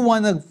you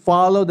want to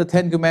follow the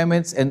Ten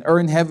Commandments and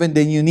earn heaven,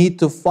 then you need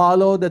to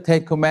follow the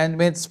Ten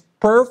Commandments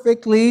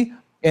perfectly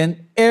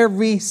in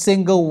every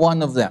single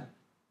one of them.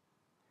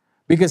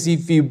 Because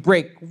if you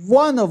break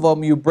one of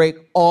them, you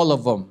break all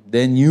of them.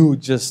 Then you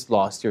just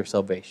lost your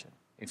salvation.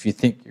 If you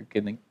think you're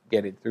going to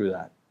get it through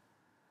that.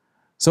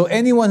 So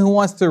anyone who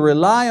wants to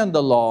rely on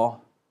the law,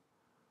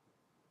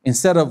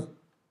 instead of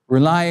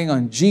relying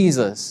on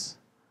Jesus,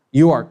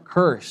 you are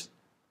cursed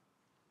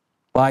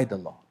by the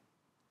law.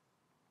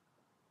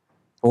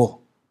 Oh,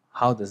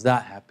 how does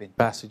that happen,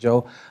 Pastor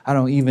Joe? I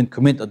don't even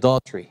commit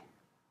adultery.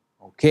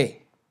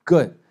 Okay,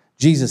 good.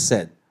 Jesus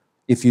said,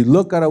 if you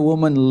look at a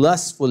woman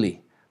lustfully,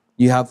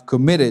 you have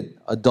committed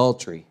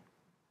adultery.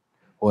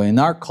 Well, in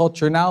our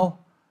culture now,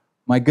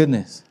 my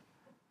goodness,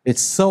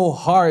 it's so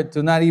hard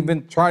to not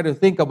even try to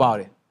think about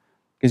it.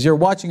 Because you're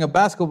watching a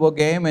basketball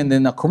game and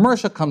then a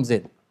commercial comes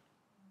in.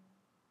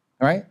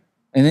 Right?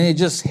 And then it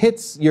just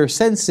hits your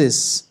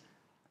senses.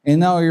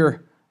 And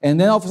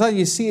then all of a sudden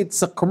you see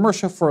it's a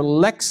commercial for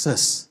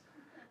Lexus.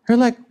 You're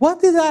like,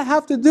 what did that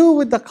have to do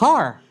with the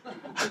car?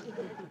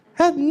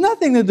 Had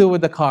nothing to do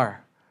with the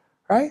car.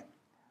 Right?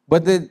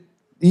 But then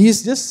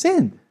he's just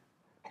sinned.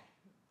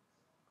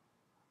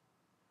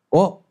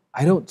 Well,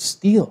 I don't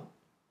steal.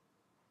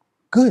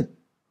 Good.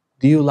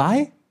 Do you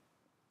lie?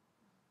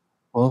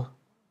 Well,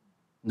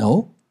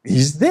 no,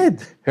 he's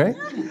dead, right?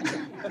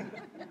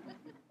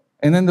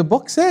 And then the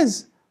book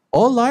says,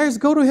 all liars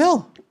go to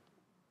hell.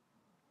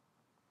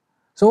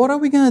 So what are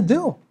we going to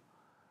do?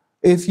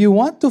 If you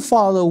want to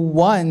follow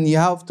one, you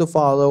have to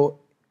follow,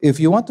 if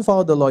you want to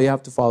follow the law, you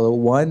have to follow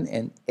one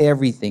and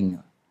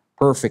everything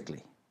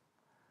perfectly.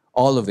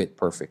 All of it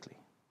perfectly.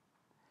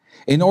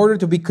 In order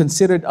to be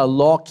considered a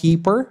law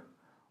keeper,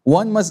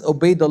 one must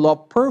obey the law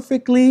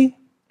perfectly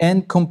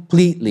and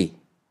completely.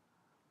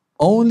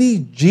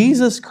 Only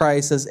Jesus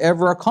Christ has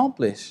ever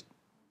accomplished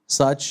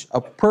such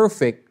a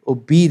perfect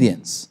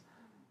obedience.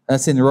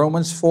 That's in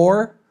Romans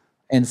 4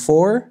 and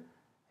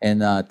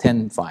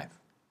 10:5.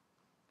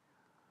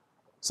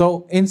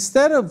 So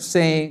instead of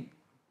saying,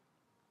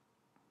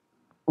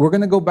 we're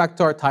going to go back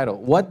to our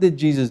title. What did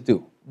Jesus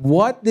do?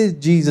 What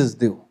did Jesus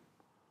do?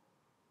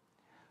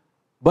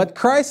 But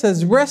Christ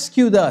has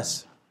rescued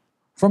us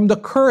from the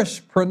curse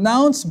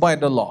pronounced by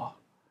the law.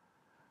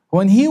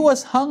 When he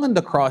was hung on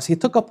the cross, he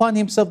took upon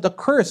himself the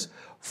curse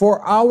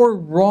for our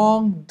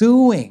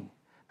wrongdoing.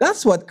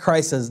 That's what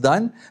Christ has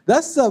done.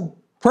 That's the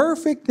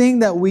perfect thing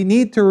that we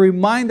need to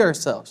remind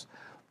ourselves.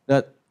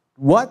 That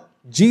what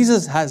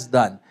Jesus has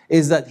done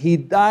is that he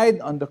died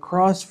on the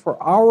cross for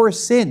our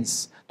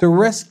sins to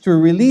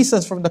release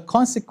us from the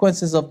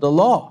consequences of the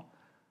law.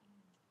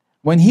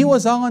 When he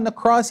was hung on the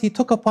cross, he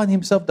took upon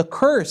himself the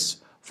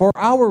curse for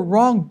our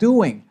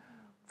wrongdoing.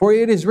 For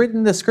it is written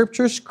in the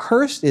scriptures,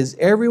 cursed is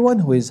everyone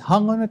who is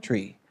hung on a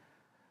tree.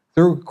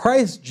 Through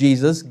Christ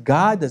Jesus,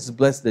 God has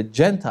blessed the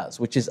Gentiles,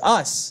 which is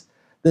us,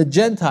 the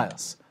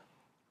Gentiles,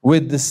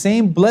 with the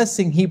same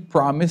blessing he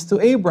promised to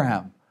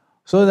Abraham,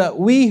 so that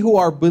we who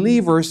are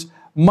believers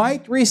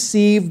might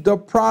receive the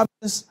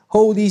promised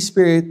Holy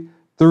Spirit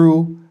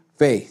through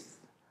faith.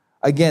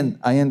 Again,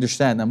 I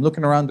understand. I'm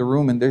looking around the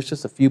room and there's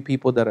just a few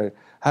people that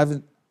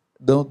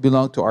don't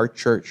belong to our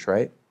church,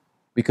 right?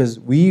 Because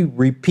we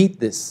repeat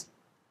this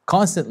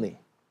constantly.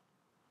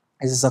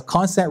 This is a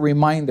constant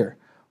reminder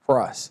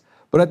for us.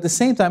 But at the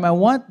same time, I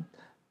want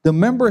the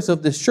members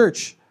of this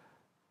church,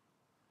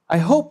 I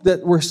hope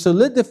that we're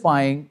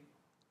solidifying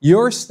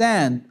your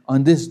stand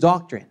on this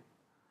doctrine.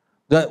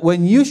 That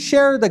when you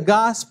share the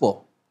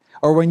gospel,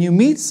 or when you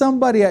meet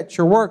somebody at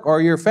your work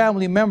or your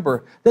family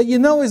member that you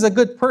know is a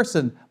good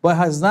person, but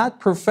has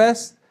not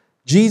professed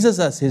Jesus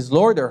as his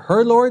Lord or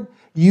her Lord,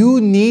 you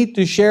need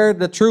to share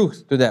the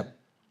truth to them.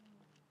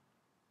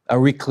 Are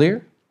we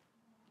clear?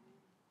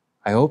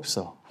 I hope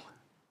so.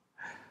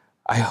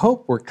 I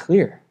hope we're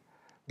clear.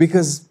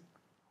 Because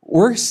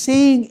we're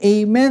saying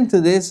amen to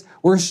this.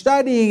 We're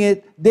studying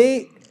it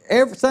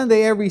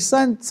every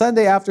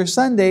Sunday after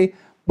Sunday.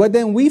 But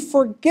then we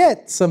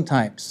forget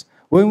sometimes.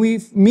 When we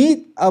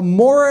meet a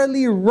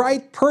morally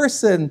right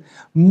person,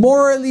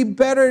 morally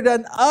better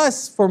than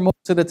us for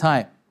most of the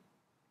time.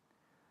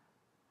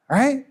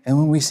 Right? And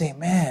when we say,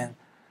 man,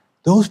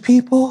 those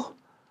people,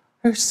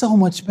 they're so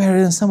much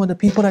better than some of the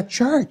people at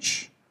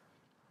church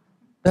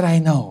that I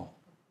know.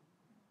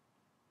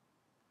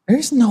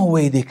 There's no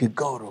way they could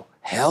go to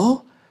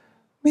hell.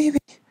 Maybe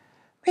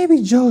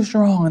Joe's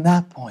wrong on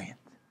that point.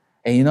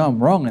 And you know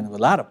I'm wrong on a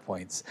lot of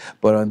points.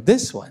 But on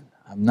this one,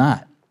 I'm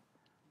not.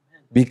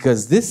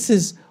 Because this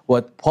is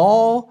what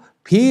Paul,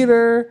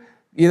 Peter,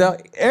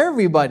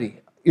 everybody,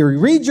 you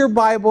read your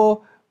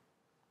Bible,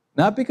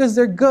 not because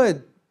they're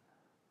good,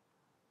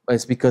 but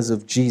it's because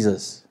of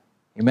Jesus.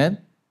 Amen?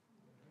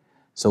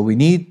 So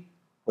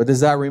what does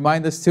that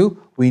remind us to?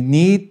 We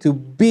need to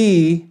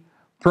be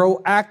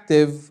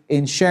proactive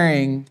in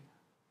sharing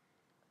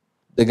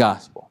the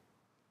gospel.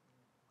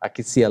 I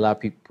can see a lot of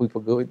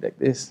people going like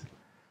this,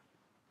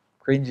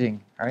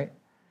 cringing, right?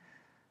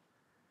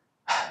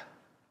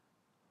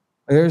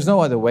 There's no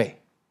other way.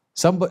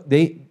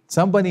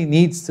 Somebody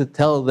needs to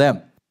tell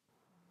them.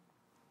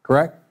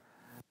 Correct?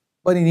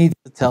 Somebody needs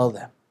to tell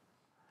them.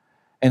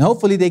 And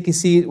hopefully they can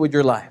see it with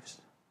your lives.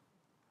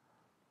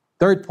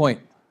 Third point.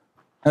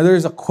 Now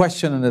there's a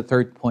question on the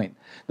third point.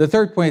 The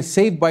third point is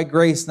saved by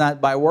grace, not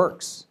by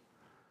works.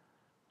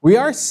 We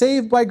are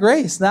saved by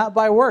grace, not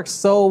by works.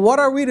 So what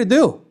are we to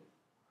do?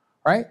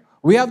 Right?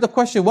 We have the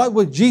question, what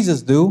would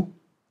Jesus do?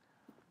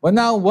 But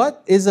now,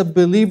 what is a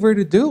believer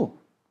to do?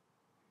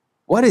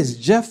 What is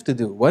Jeff to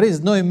do? What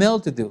is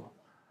Noemel to do?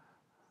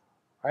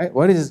 Right?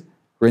 What is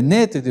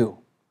Rene to do?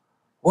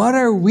 What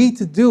are we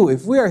to do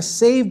if we are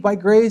saved by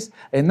grace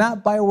and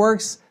not by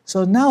works?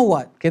 So now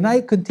what? Can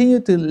I continue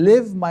to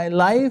live my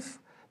life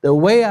the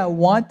way I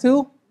want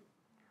to?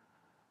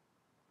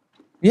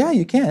 Yeah,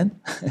 you can.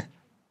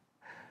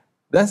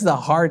 That's the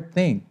hard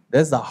thing.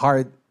 That's the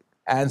hard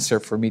answer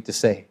for me to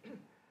say.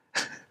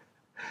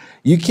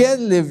 You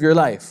can live your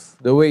life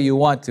the way you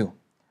want to,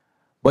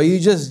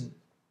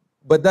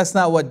 but that's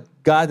not what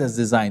God has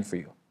designed for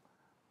you.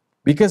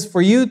 Because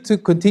for you to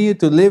continue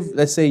to live,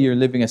 let's say you're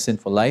living a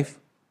sinful life,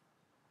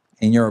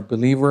 and you're a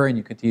believer and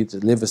you continue to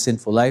live a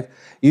sinful life,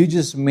 you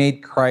just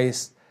made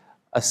Christ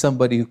as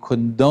somebody who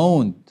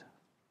condoned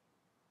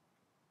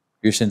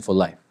your sinful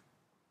life.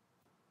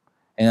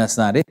 And that's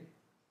not it.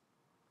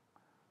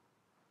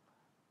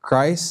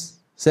 Christ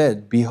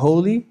said, be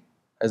holy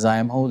as I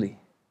am holy.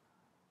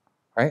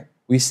 Right?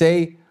 We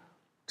say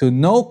to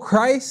know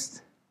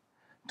Christ,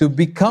 to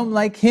become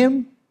like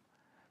Him,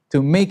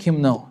 to make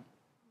Him known.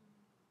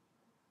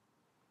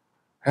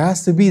 There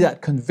has to be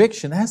that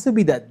conviction. There has to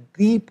be that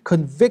deep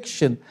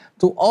conviction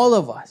to all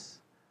of us.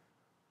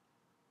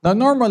 Now,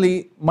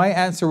 normally, my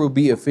answer will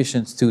be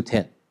Ephesians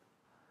 2:10.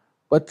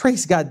 But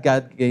praise God,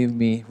 God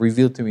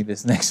revealed to me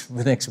this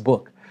next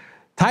book.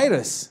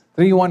 Titus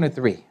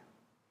 3:1-3.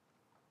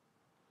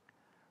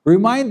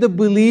 Remind the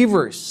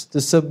believers to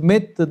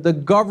submit to the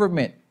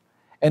government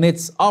and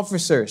its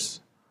officers.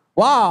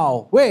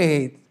 Wow,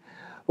 wait,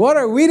 what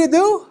are we to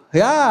do?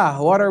 Yeah,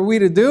 what are we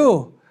to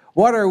do?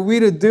 What are we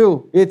to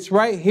do? It's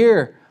right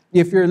here.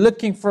 If you're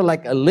looking for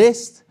like a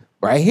list,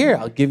 right here,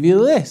 I'll give you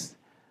a list.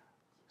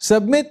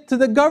 Submit to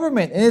the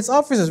government and its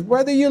officers,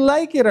 whether you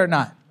like it or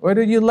not,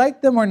 whether you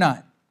like them or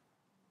not.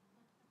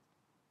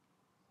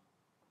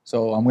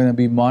 So I'm going to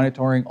be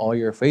monitoring all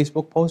your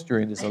Facebook posts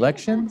during these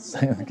elections.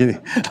 I'm kidding.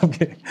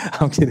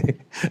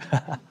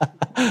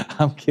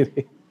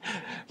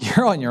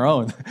 You're on your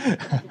own.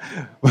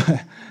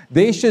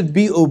 They should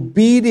be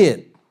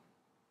obedient,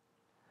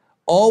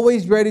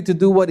 always ready to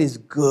do what is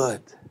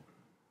good.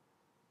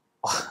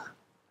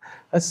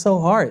 That's so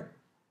hard,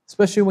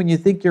 especially when you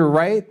think you're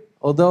right,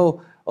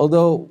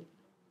 although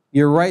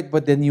you're right,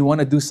 but then you want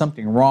to do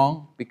something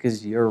wrong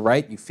because you're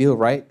right, you feel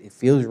right, it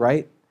feels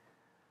right.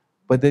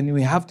 But then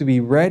we have to be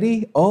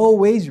ready,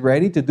 always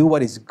ready to do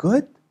what is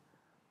good.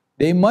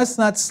 They must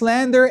not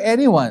slander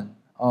anyone.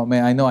 Oh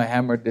man, I know I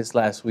hammered this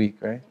last week,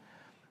 right?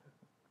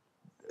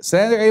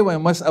 Slander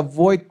anyone, must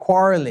avoid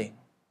quarreling.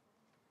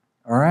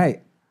 All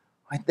right,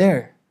 right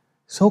there.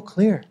 So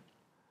clear.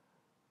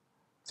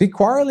 See,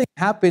 quarreling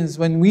happens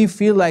when we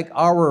feel like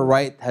our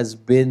right has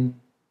been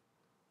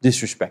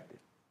disrespected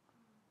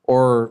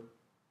or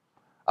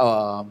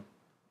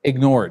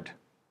ignored.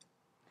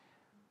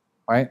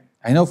 Right?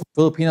 I know for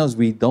Filipinos,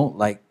 we don't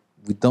like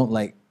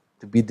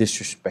to be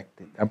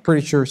disrespected. I'm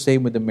pretty sure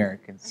same with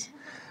Americans.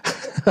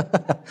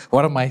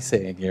 What am I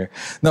saying here?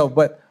 No,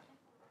 but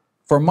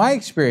from my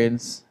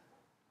experience,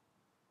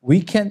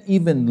 we can't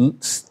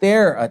even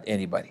stare at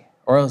anybody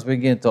or else we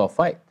get into a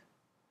fight.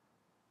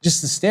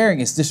 Just the staring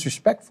is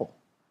disrespectful.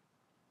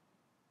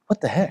 What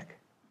the heck?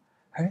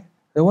 Right?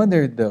 No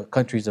wonder the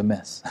country's a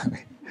mess.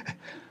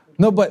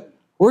 No, but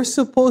we're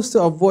supposed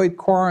to avoid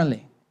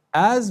quarreling.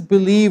 As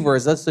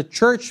believers, as a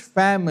church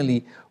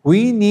family,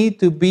 we need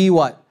to be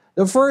what?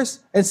 The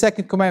first and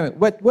second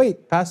commandment.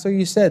 Wait, Pastor,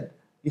 you said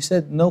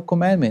no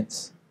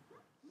commandments.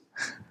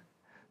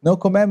 No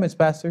commandments,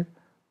 Pastor.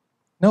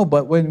 No,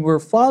 but when we're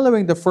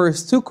following the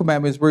first two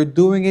commandments, we're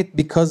doing it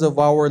because of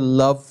our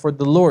love for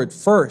the Lord.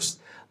 First,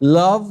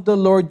 love the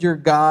Lord your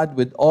God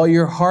with all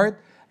your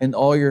heart and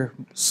all your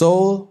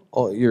soul,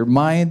 all your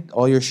mind,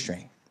 all your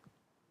strength.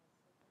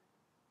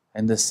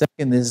 And the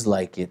second is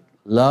like it.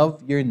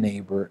 Love your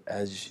neighbor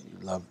as you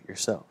love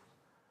yourself.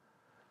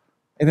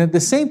 And at the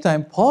same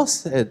time, Paul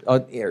said,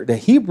 the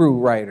Hebrew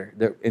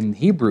writer in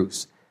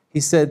Hebrews, he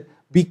said,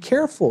 be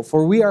careful,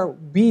 for we are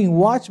being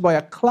watched by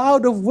a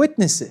cloud of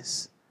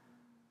witnesses.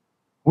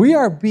 We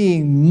are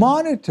being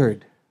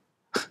monitored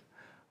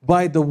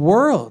by the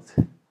world.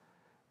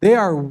 They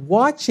are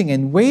watching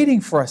and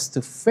waiting for us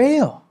to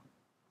fail.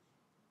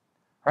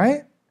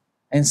 Right?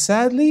 And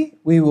sadly,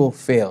 we will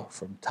fail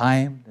from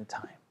time to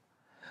time.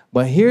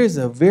 But here's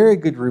a very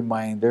good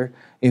reminder.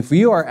 If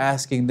you are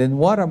asking, then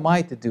what am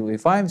I to do?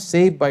 If I'm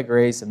saved by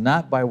grace and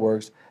not by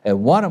works,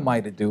 and what am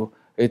I to do?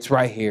 It's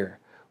right here.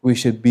 We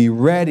should be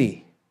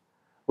ready.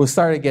 We'll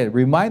start again.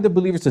 Remind the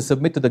believers to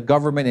submit to the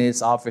government and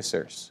its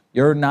officers.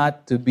 You're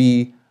not to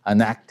be an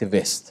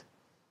activist.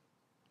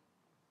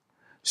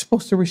 You're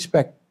supposed to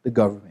respect the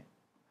government.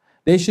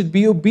 They should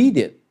be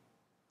obedient,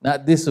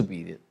 not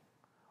disobedient.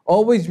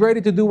 Always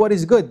ready to do what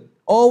is good.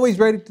 Always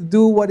ready to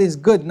do what is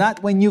good,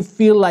 not when you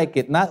feel like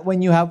it, not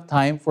when you have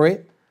time for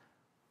it.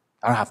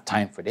 I don't have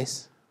time for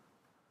this.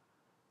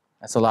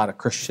 That's a lot of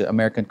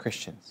American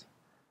Christians.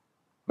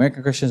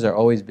 American Christians are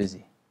always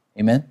busy.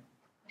 Amen?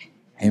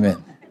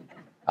 Amen.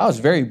 I was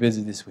very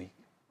busy this week.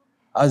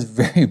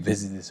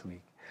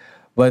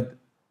 But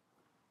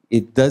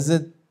it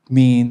doesn't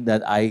mean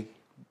that I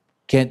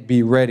can't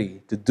be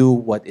ready to do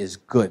what is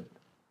good.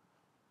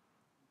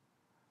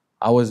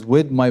 I was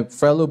with my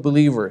fellow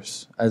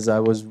believers as I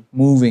was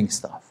moving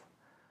stuff.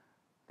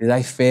 Did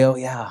I fail?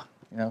 Yeah.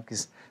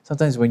 Because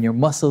sometimes when your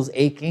muscles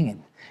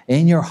aching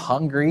and you're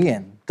hungry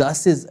and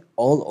dust is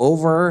all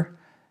over,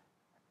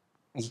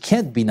 you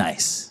can't be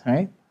nice,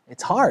 right?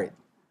 It's hard.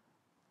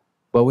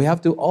 But we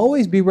have to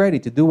always be ready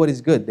to do what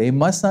is good. They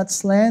must not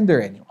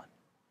slander anyone.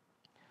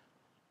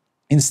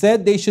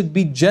 Instead, they should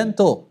be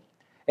gentle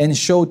and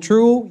show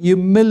true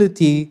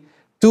humility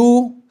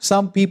to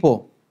some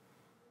people.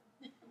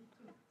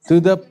 To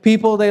the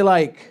people they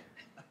like.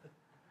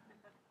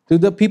 To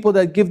the people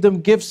that give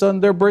them gifts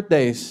on their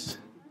birthdays.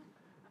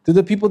 To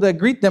the people that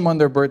greet them on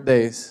their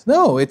birthdays.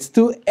 No, it's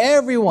to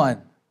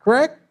everyone.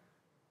 Correct?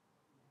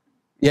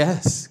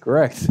 Yes,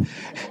 correct.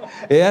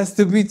 It has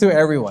to be to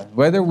everyone,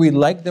 whether we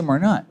like them or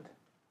not.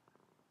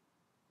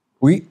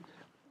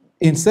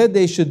 Instead,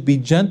 they should be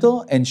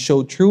gentle and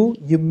show true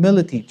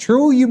humility.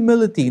 True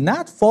humility,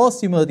 not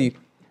false humility.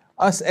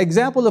 An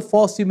example of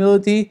false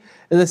humility,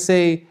 let's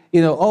say,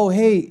 oh,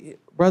 hey,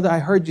 brother, I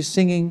heard you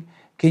singing.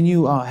 Can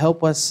you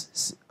help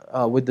us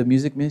with the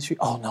music ministry?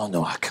 Oh,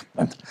 no,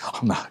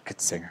 I'm not a good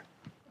singer.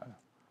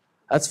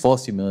 That's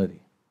false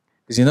humility.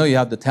 Because you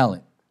have the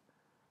talent.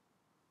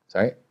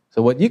 Sorry?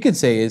 So what you can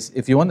say is,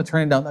 if you want to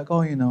turn it down, like,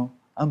 oh,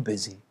 I'm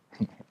busy.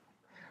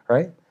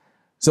 Right?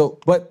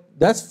 But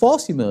that's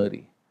false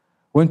humility.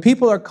 When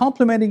people are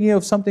complimenting you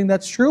of something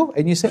that's true,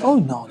 and you say, oh,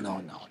 no.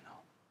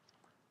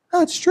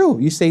 No, it's true.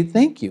 You say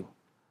thank you.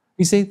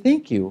 You say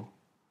thank you.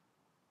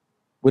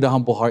 With a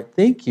humble heart,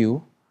 thank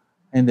you.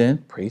 And then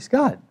praise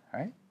God.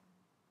 Right?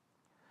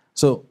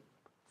 So,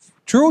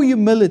 true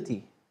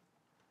humility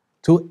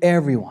to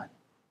everyone.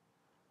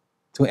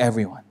 To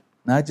everyone.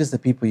 Not just the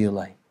people you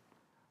like.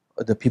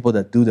 Or the people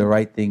that do the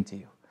right thing to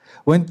you.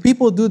 When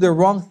people do the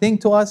wrong thing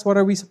to us, what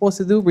are we supposed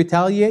to do?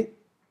 Retaliate?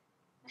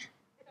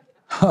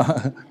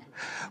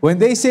 When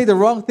they say the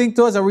wrong thing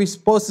to us, are we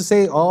supposed to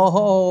say,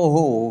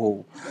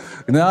 oh,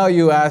 now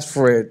you ask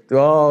for it.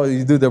 Oh,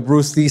 you do the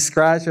Bruce Lee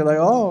scratch. You're like,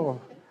 oh,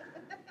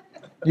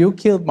 you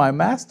killed my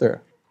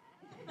master.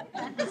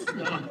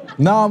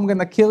 Now I'm going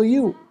to kill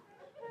you.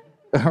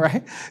 All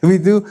right? We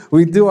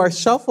do our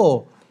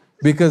shuffle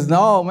because,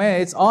 no,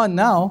 man, it's on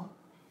now.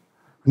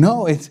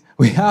 No,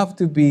 we have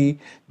to be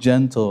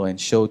gentle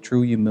and show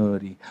true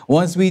humility.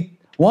 Once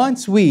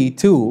we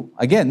too,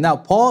 again, now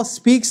Paul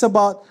speaks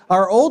about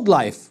our old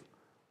life.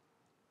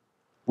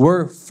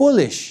 We're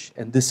foolish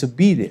and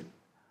disobedient.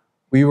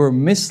 We were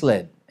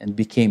misled and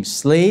became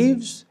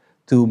slaves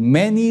to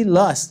many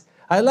lusts.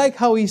 I like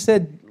how he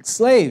said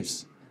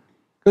slaves.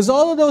 Because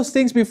all of those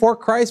things before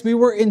Christ, we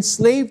were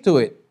enslaved to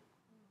it.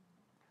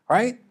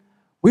 Right?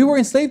 We were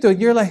enslaved to it.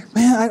 You're like,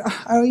 man,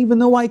 I don't even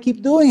know why I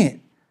keep doing it.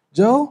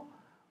 Joe?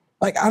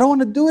 Like, I don't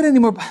want to do it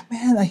anymore. But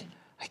man, I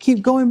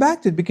keep going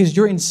back to it because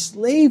you're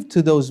enslaved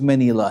to those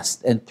many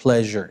lusts and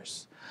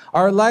pleasures.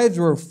 Our lives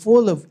were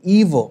full of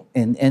evil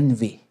and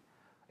envy.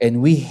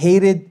 And we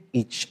hated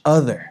each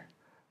other.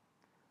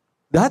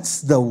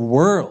 That's the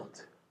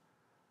world.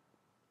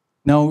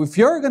 Now, if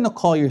you're going to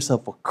call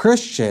yourself a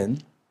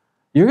Christian,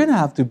 you're going to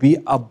have to be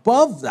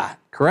above that,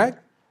 correct?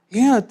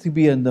 You have to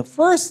be in the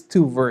first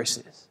two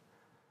verses.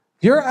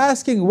 You're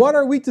asking, what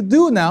are we to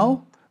do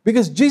now?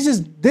 Because Jesus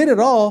did it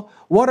all.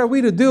 What are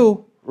we to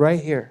do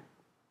right here?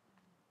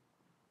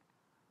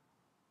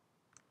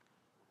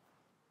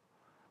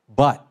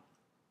 But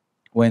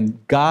when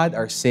God,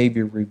 our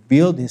Savior,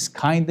 revealed His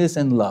kindness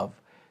and love,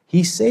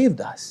 He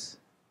saved us.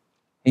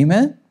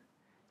 Amen?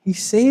 He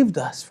saved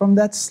us from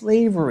that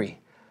slavery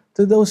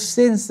to those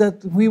sins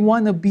that we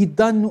want to be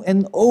done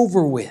and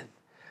over with.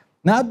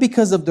 Not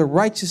because of the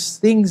righteous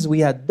things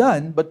we had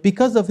done, but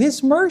because of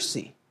His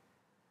mercy.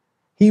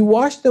 He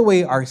washed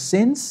away our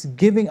sins,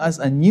 giving us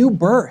a new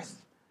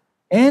birth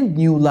and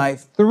new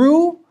life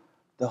through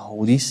the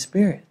Holy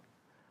Spirit.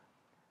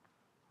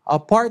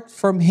 Apart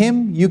from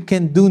Him, you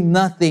can do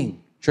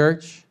nothing,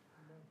 church.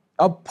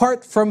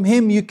 Apart from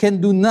Him, you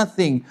can do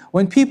nothing.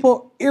 When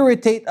people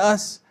irritate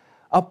us,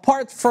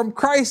 apart from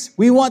Christ,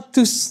 we want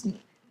to,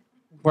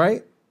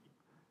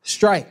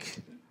 strike.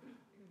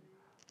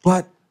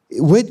 But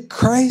with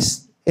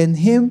Christ and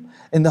Him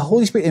and the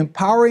Holy Spirit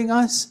empowering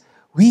us,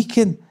 we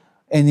can,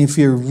 and if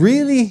you're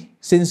really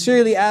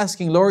sincerely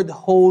asking, Lord,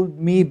 hold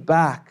me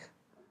back.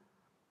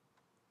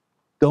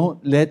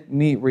 Don't let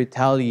me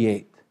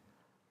retaliate.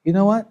 You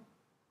know what?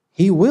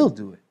 He will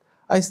do it.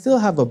 I still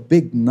have a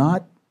big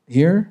knot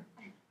here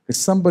because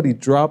somebody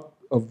dropped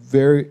a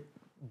very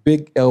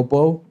big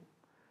elbow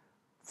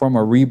from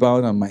a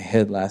rebound on my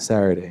head last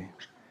Saturday.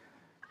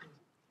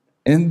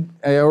 And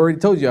I already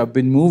told you, I've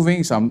been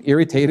moving, so I'm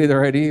irritated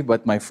already.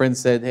 But my friend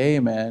said, hey,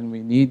 man,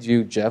 we need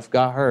you. Jeff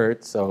got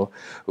hurt, so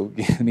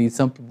we need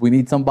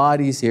some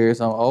bodies here.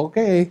 So,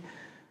 okay.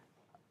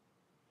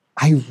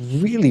 I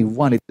really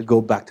wanted to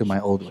go back to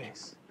my old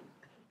ways.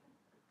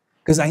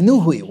 Because I knew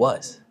who he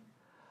was.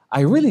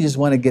 I really just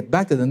want to get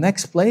back to the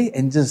next play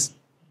and just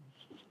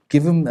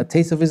give him a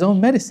taste of his own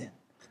medicine.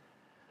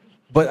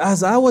 But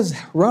as I was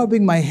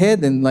rubbing my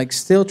head and like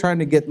still trying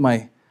to get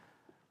my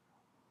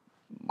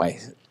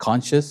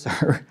conscious,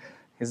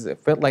 because it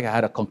felt like I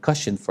had a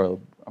concussion for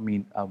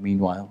a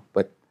meanwhile.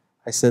 But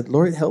I said,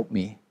 Lord, help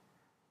me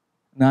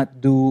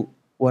not do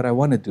what I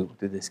want to do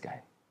to this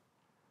guy.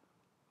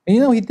 And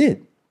you know, he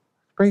did.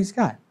 Praise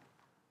God.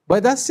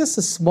 But that's just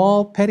a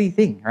small, petty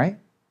thing, right?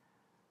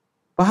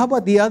 But how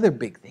about the other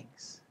big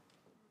things?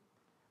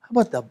 How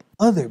about the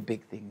other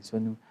big things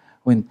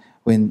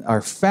when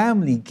our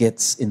family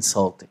gets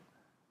insulted?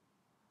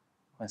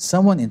 When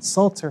someone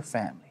insults our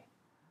family,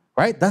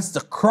 right? That's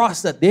the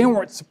cross that they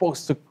weren't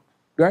supposed to,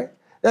 right?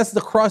 That's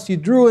the cross you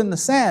drew in the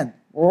sand.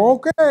 We're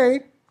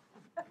okay.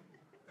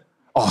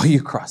 Oh,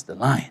 you crossed the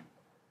line.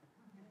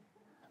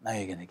 Now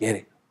you're going to get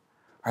it.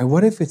 All right,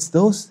 what if it's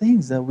those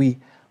things that we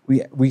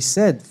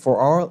said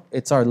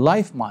it's our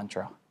life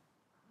mantra?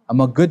 I'm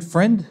a good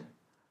friend,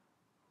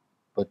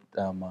 but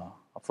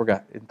I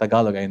forgot. In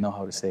Tagalog, I know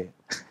how to say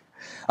it.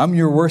 I'm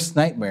your worst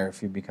nightmare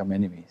if you become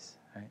enemies.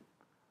 Right?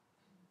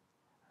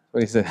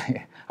 What he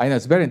said. I know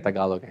it's better in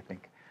Tagalog, I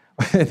think.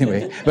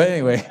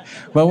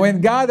 But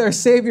when God, our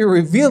Savior,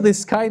 revealed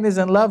His kindness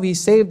and love, He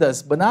saved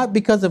us, but not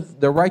because of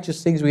the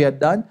righteous things we had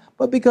done,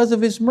 but because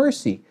of His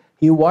mercy.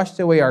 He washed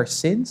away our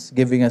sins,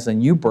 giving us a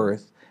new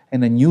birth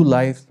and a new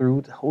life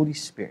through the Holy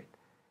Spirit.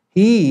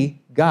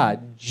 He,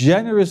 God,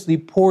 generously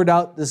poured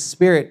out the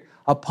Spirit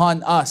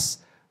upon us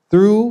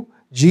through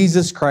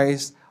Jesus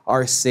Christ,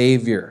 our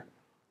Savior.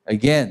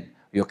 Again,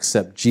 you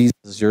accept Jesus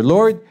as your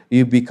Lord,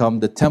 you become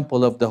the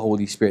temple of the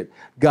Holy Spirit.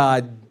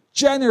 God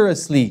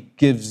generously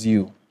gives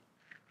you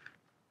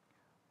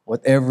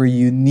whatever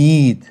you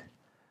need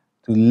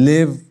to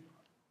live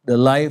the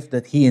life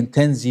that He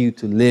intends you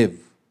to live.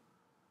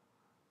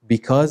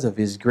 Because of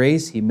His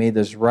grace, He made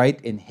us right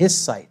in His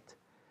sight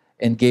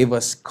and gave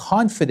us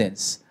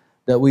confidence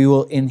that we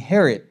will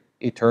inherit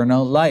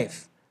eternal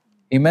life.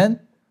 Amen?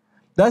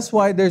 That's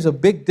why there's a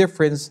big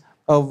difference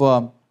of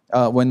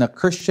when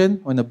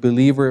a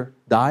believer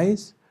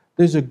dies,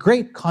 there's a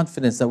great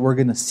confidence that we're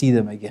going to see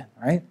them again,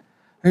 right?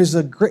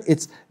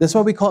 That's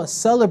why we call it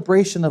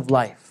celebration of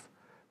life.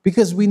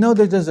 Because we know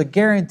that there's a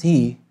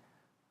guarantee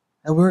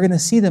that we're going to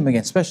see them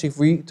again, especially if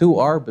we too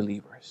are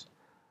believers.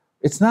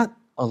 It's not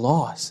a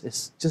loss.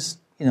 It's just,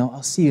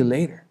 I'll see you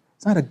later.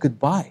 It's not a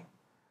goodbye.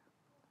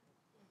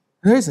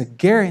 There's a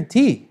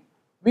guarantee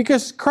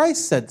because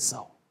Christ said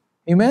so.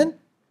 Amen?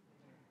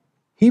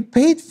 He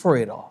paid for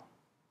it all.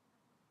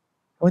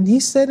 When He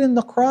said in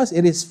the cross,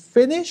 it is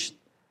finished,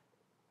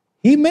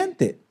 He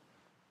meant it.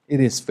 It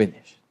is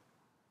finished.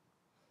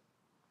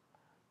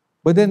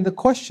 But then the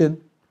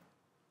question,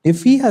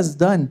 if He has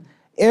done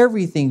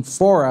everything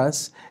for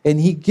us and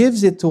He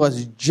gives it to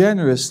us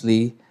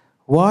generously,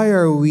 why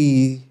are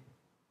we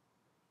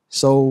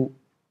so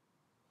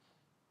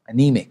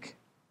anemic?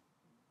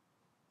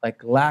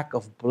 Like lack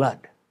of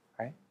blood,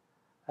 right?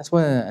 That's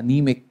what an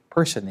anemic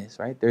person is,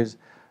 right?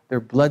 Their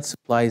blood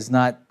supply is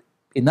not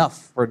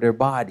enough for their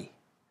body.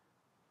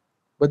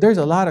 But there's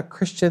a lot of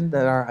Christians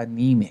that are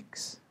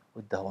anemics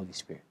with the Holy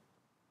Spirit.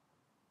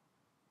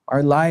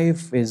 Our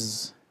life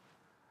is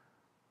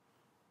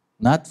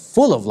not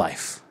full of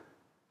life.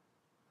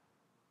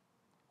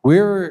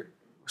 We're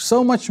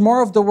so much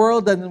more of the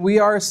world than we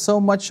are so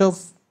much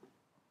of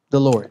the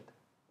Lord.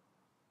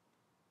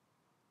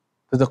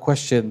 To the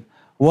question,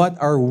 what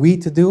are we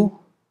to do?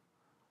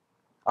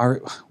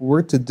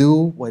 We're to do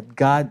what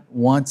God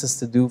wants us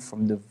to do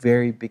from the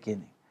very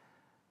beginning.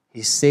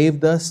 He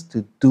saved us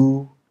to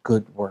do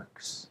good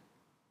works.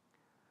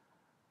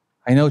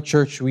 I know,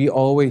 church, we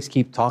always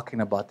keep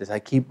talking about this. I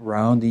keep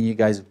rounding you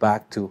guys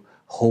back to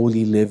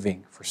holy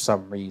living for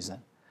some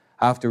reason.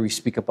 After we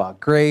speak about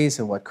grace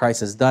and what Christ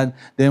has done,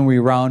 then we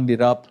round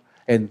it up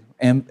and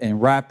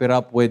wrap it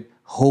up with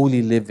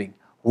holy living.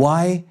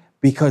 Why?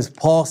 Because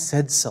Paul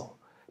said so.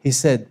 He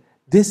said,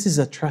 this is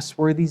a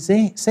trustworthy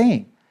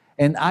saying.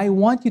 And I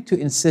want you to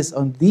insist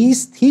on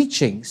these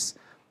teachings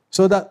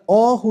so that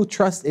all who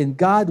trust in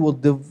God will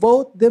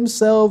devote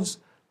themselves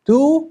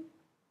to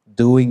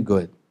doing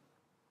good.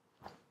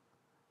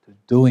 To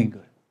doing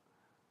good.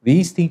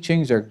 These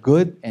teachings are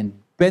good and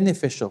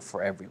beneficial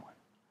for everyone.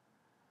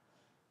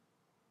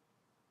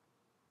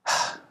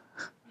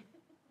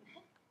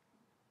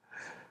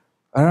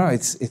 I don't know,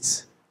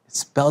 it's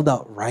spelled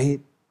out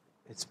right.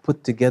 It's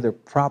put together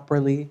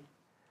properly.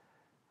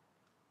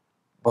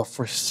 But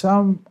for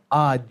some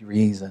odd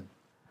reason,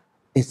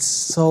 it's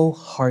so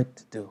hard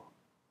to do.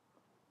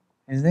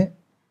 Isn't it?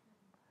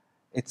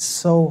 It's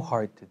so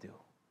hard to do.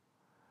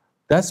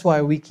 That's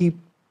why we keep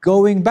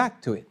going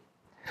back to it.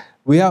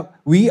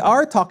 We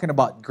are talking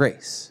about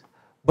grace.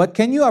 But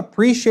can you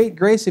appreciate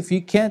grace if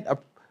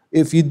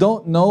you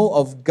don't know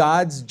of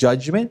God's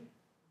judgment?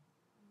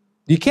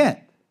 You can't.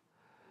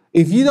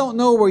 If you don't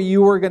know where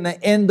you were going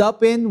to end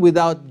up in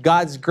without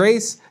God's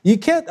grace, you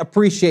can't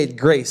appreciate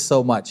grace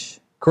so much.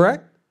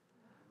 Correct?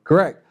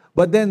 Correct.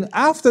 But then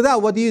after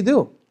that, what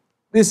do?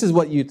 This is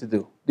what you to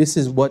do. This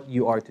is what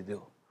you are to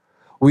do.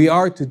 We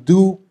are to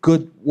do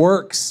good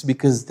works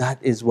because that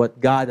is what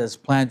God has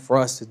planned for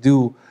us to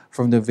do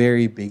from the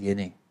very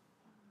beginning.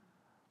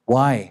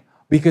 Why?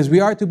 Because we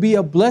are to be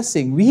a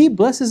blessing. He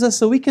blesses us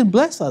so we can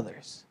bless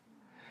others.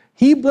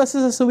 He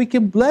blesses us so we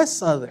can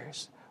bless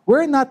others.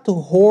 We're not to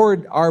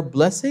hoard our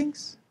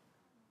blessings.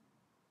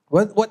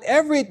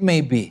 Whatever it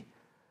may be.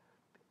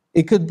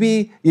 It could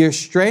be your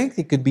strength.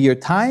 It could be your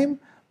time.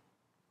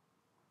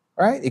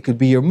 Right? It could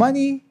be your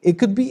money. It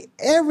could be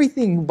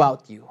everything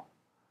about you.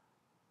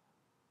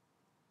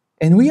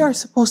 And we are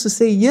supposed to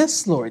say,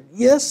 yes, Lord.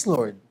 Yes,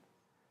 Lord.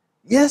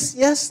 Yes,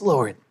 yes,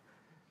 Lord.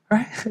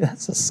 Right?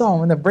 That's a song. I'm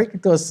going to break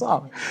into a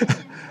song.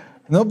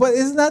 No, but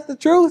isn't that the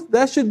truth?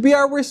 That should be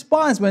our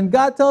response. When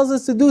God tells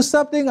us to do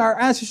something, our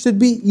answer should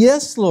be,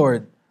 yes,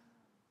 Lord.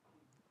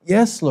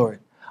 Yes, Lord.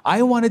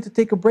 I wanted to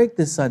take a break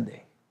this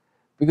Sunday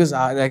because,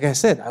 like I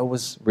said, I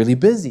was really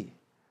busy.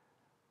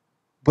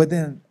 But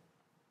then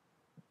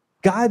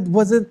God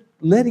wasn't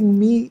letting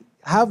me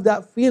have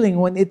that feeling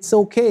when it's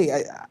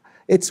okay.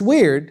 It's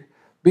weird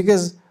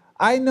because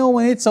I know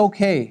when it's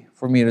okay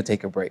for me to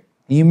take a break.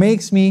 He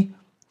makes me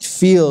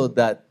feel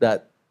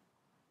that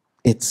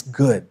it's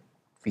good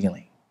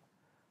feeling.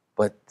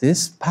 But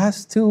this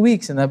past 2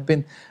 weeks, and I've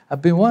been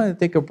wanting to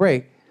take a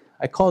break.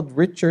 I called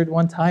Richard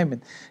one time,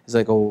 and he's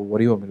like, "Oh, what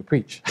do you want me to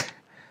preach?"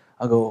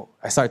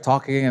 I start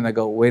talking, and I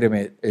go, "Wait a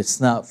minute, it's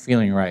not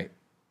feeling right.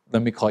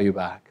 Let me call you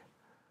back."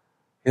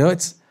 You know,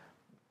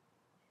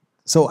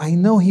 so I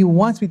know He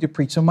wants me to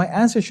preach. So my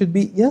answer should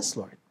be, yes,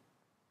 Lord.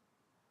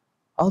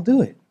 I'll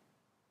do it.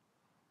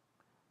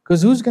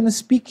 Because who's going to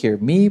speak here?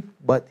 Me,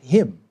 but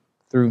Him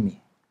through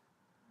me.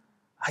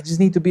 I just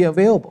need to be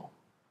available.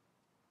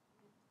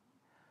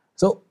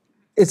 So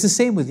it's the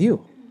same with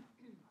you.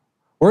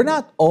 We're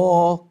not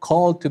all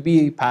called to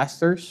be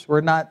pastors.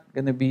 We're not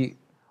going to be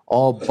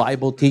all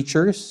Bible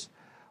teachers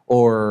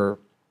or,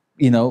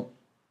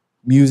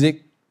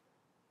 music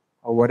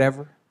or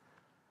whatever.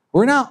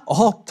 We're not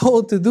all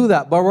told to do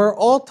that, but we're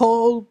all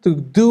told to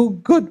do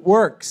good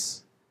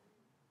works.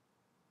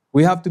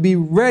 We have to be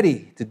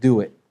ready to do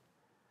it,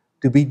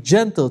 to be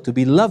gentle, to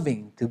be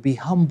loving, to be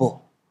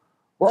humble.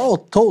 We're all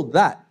told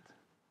that,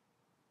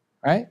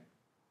 right?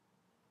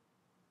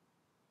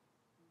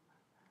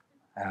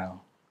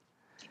 Now,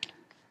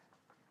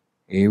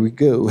 here we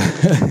go.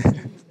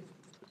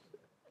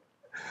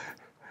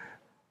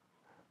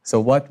 So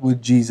what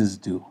would Jesus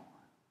do?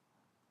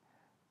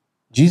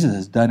 Jesus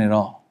has done it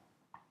all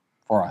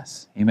for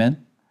us.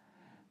 Amen?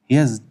 He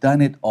has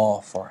done it all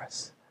for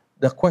us.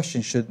 The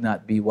question should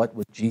not be, what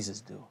would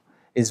Jesus do?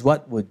 Is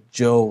what would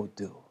Joe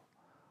do?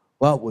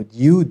 What would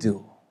you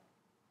do?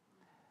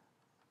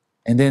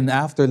 And then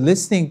after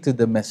listening to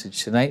the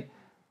message tonight,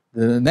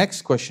 the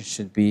next question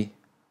should be,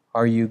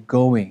 are you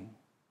going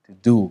to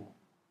do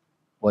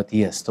what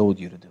He has told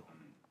you to do?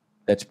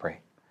 Let's pray.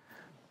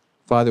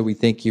 Father, we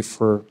thank You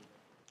for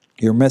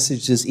Your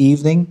message this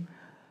evening.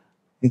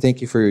 We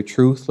thank You for Your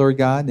truth, Lord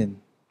God, and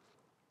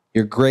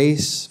Your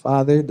grace,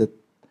 Father, that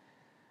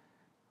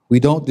we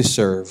don't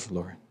deserve,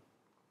 Lord.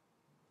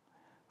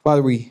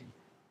 Father, we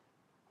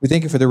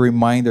thank You for the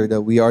reminder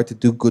that we are to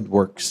do good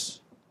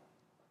works.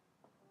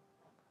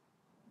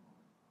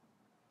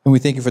 And we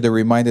thank You for the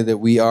reminder that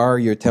we are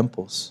Your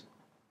temples.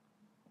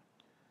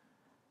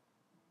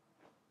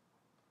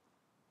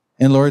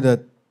 And Lord,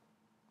 that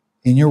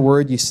in Your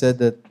word You said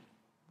that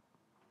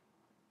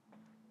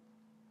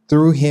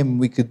through Him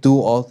we could do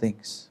all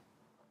things.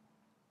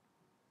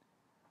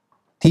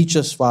 Teach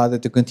us, Father,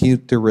 to continue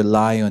to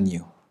rely on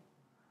You,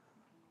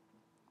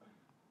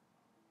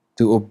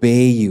 to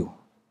obey You,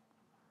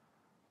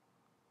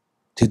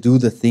 to do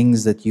the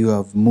things that You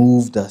have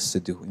moved us to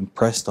do,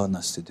 impressed on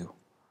us to do.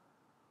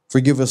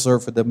 Forgive us,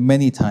 Lord, for the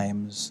many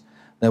times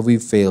that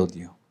we've failed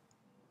You.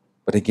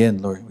 But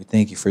again, Lord, we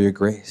thank You for Your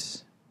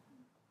grace.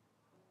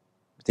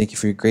 We thank You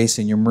for Your grace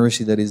and Your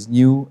mercy that is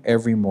new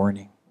every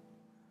morning.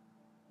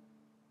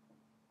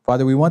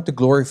 Father, we want to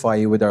glorify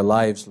You with our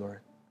lives, Lord.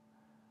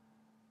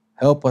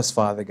 Help us,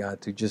 Father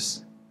God, to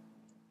just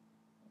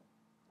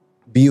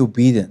be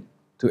obedient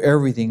to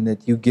everything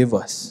that You give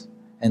us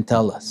and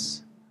tell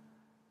us.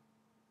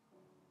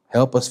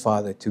 Help us,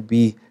 Father, to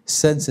be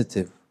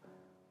sensitive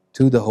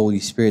to the Holy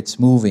Spirit's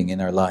moving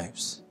in our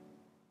lives.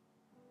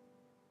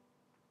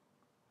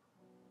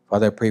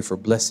 Father, I pray for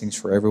blessings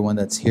for everyone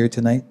that's here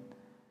tonight.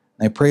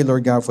 And I pray,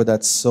 Lord God, for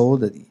that soul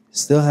that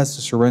still has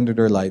to surrender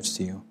their lives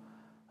to You.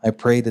 I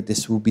pray that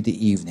this will be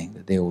the evening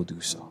that they will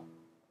do so.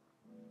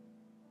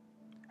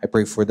 I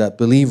pray for that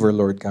believer,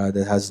 Lord God,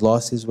 that has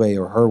lost his way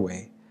or her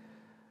way.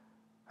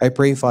 I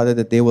pray, Father,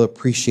 that they will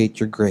appreciate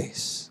Your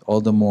grace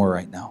all the more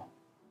right now.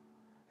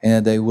 And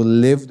that they will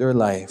live their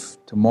life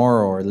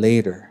tomorrow or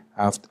later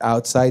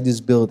outside this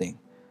building,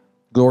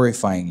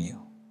 glorifying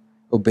You,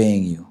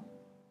 obeying You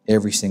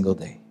every single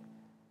day.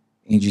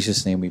 In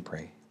Jesus' name we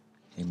pray.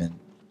 Amen.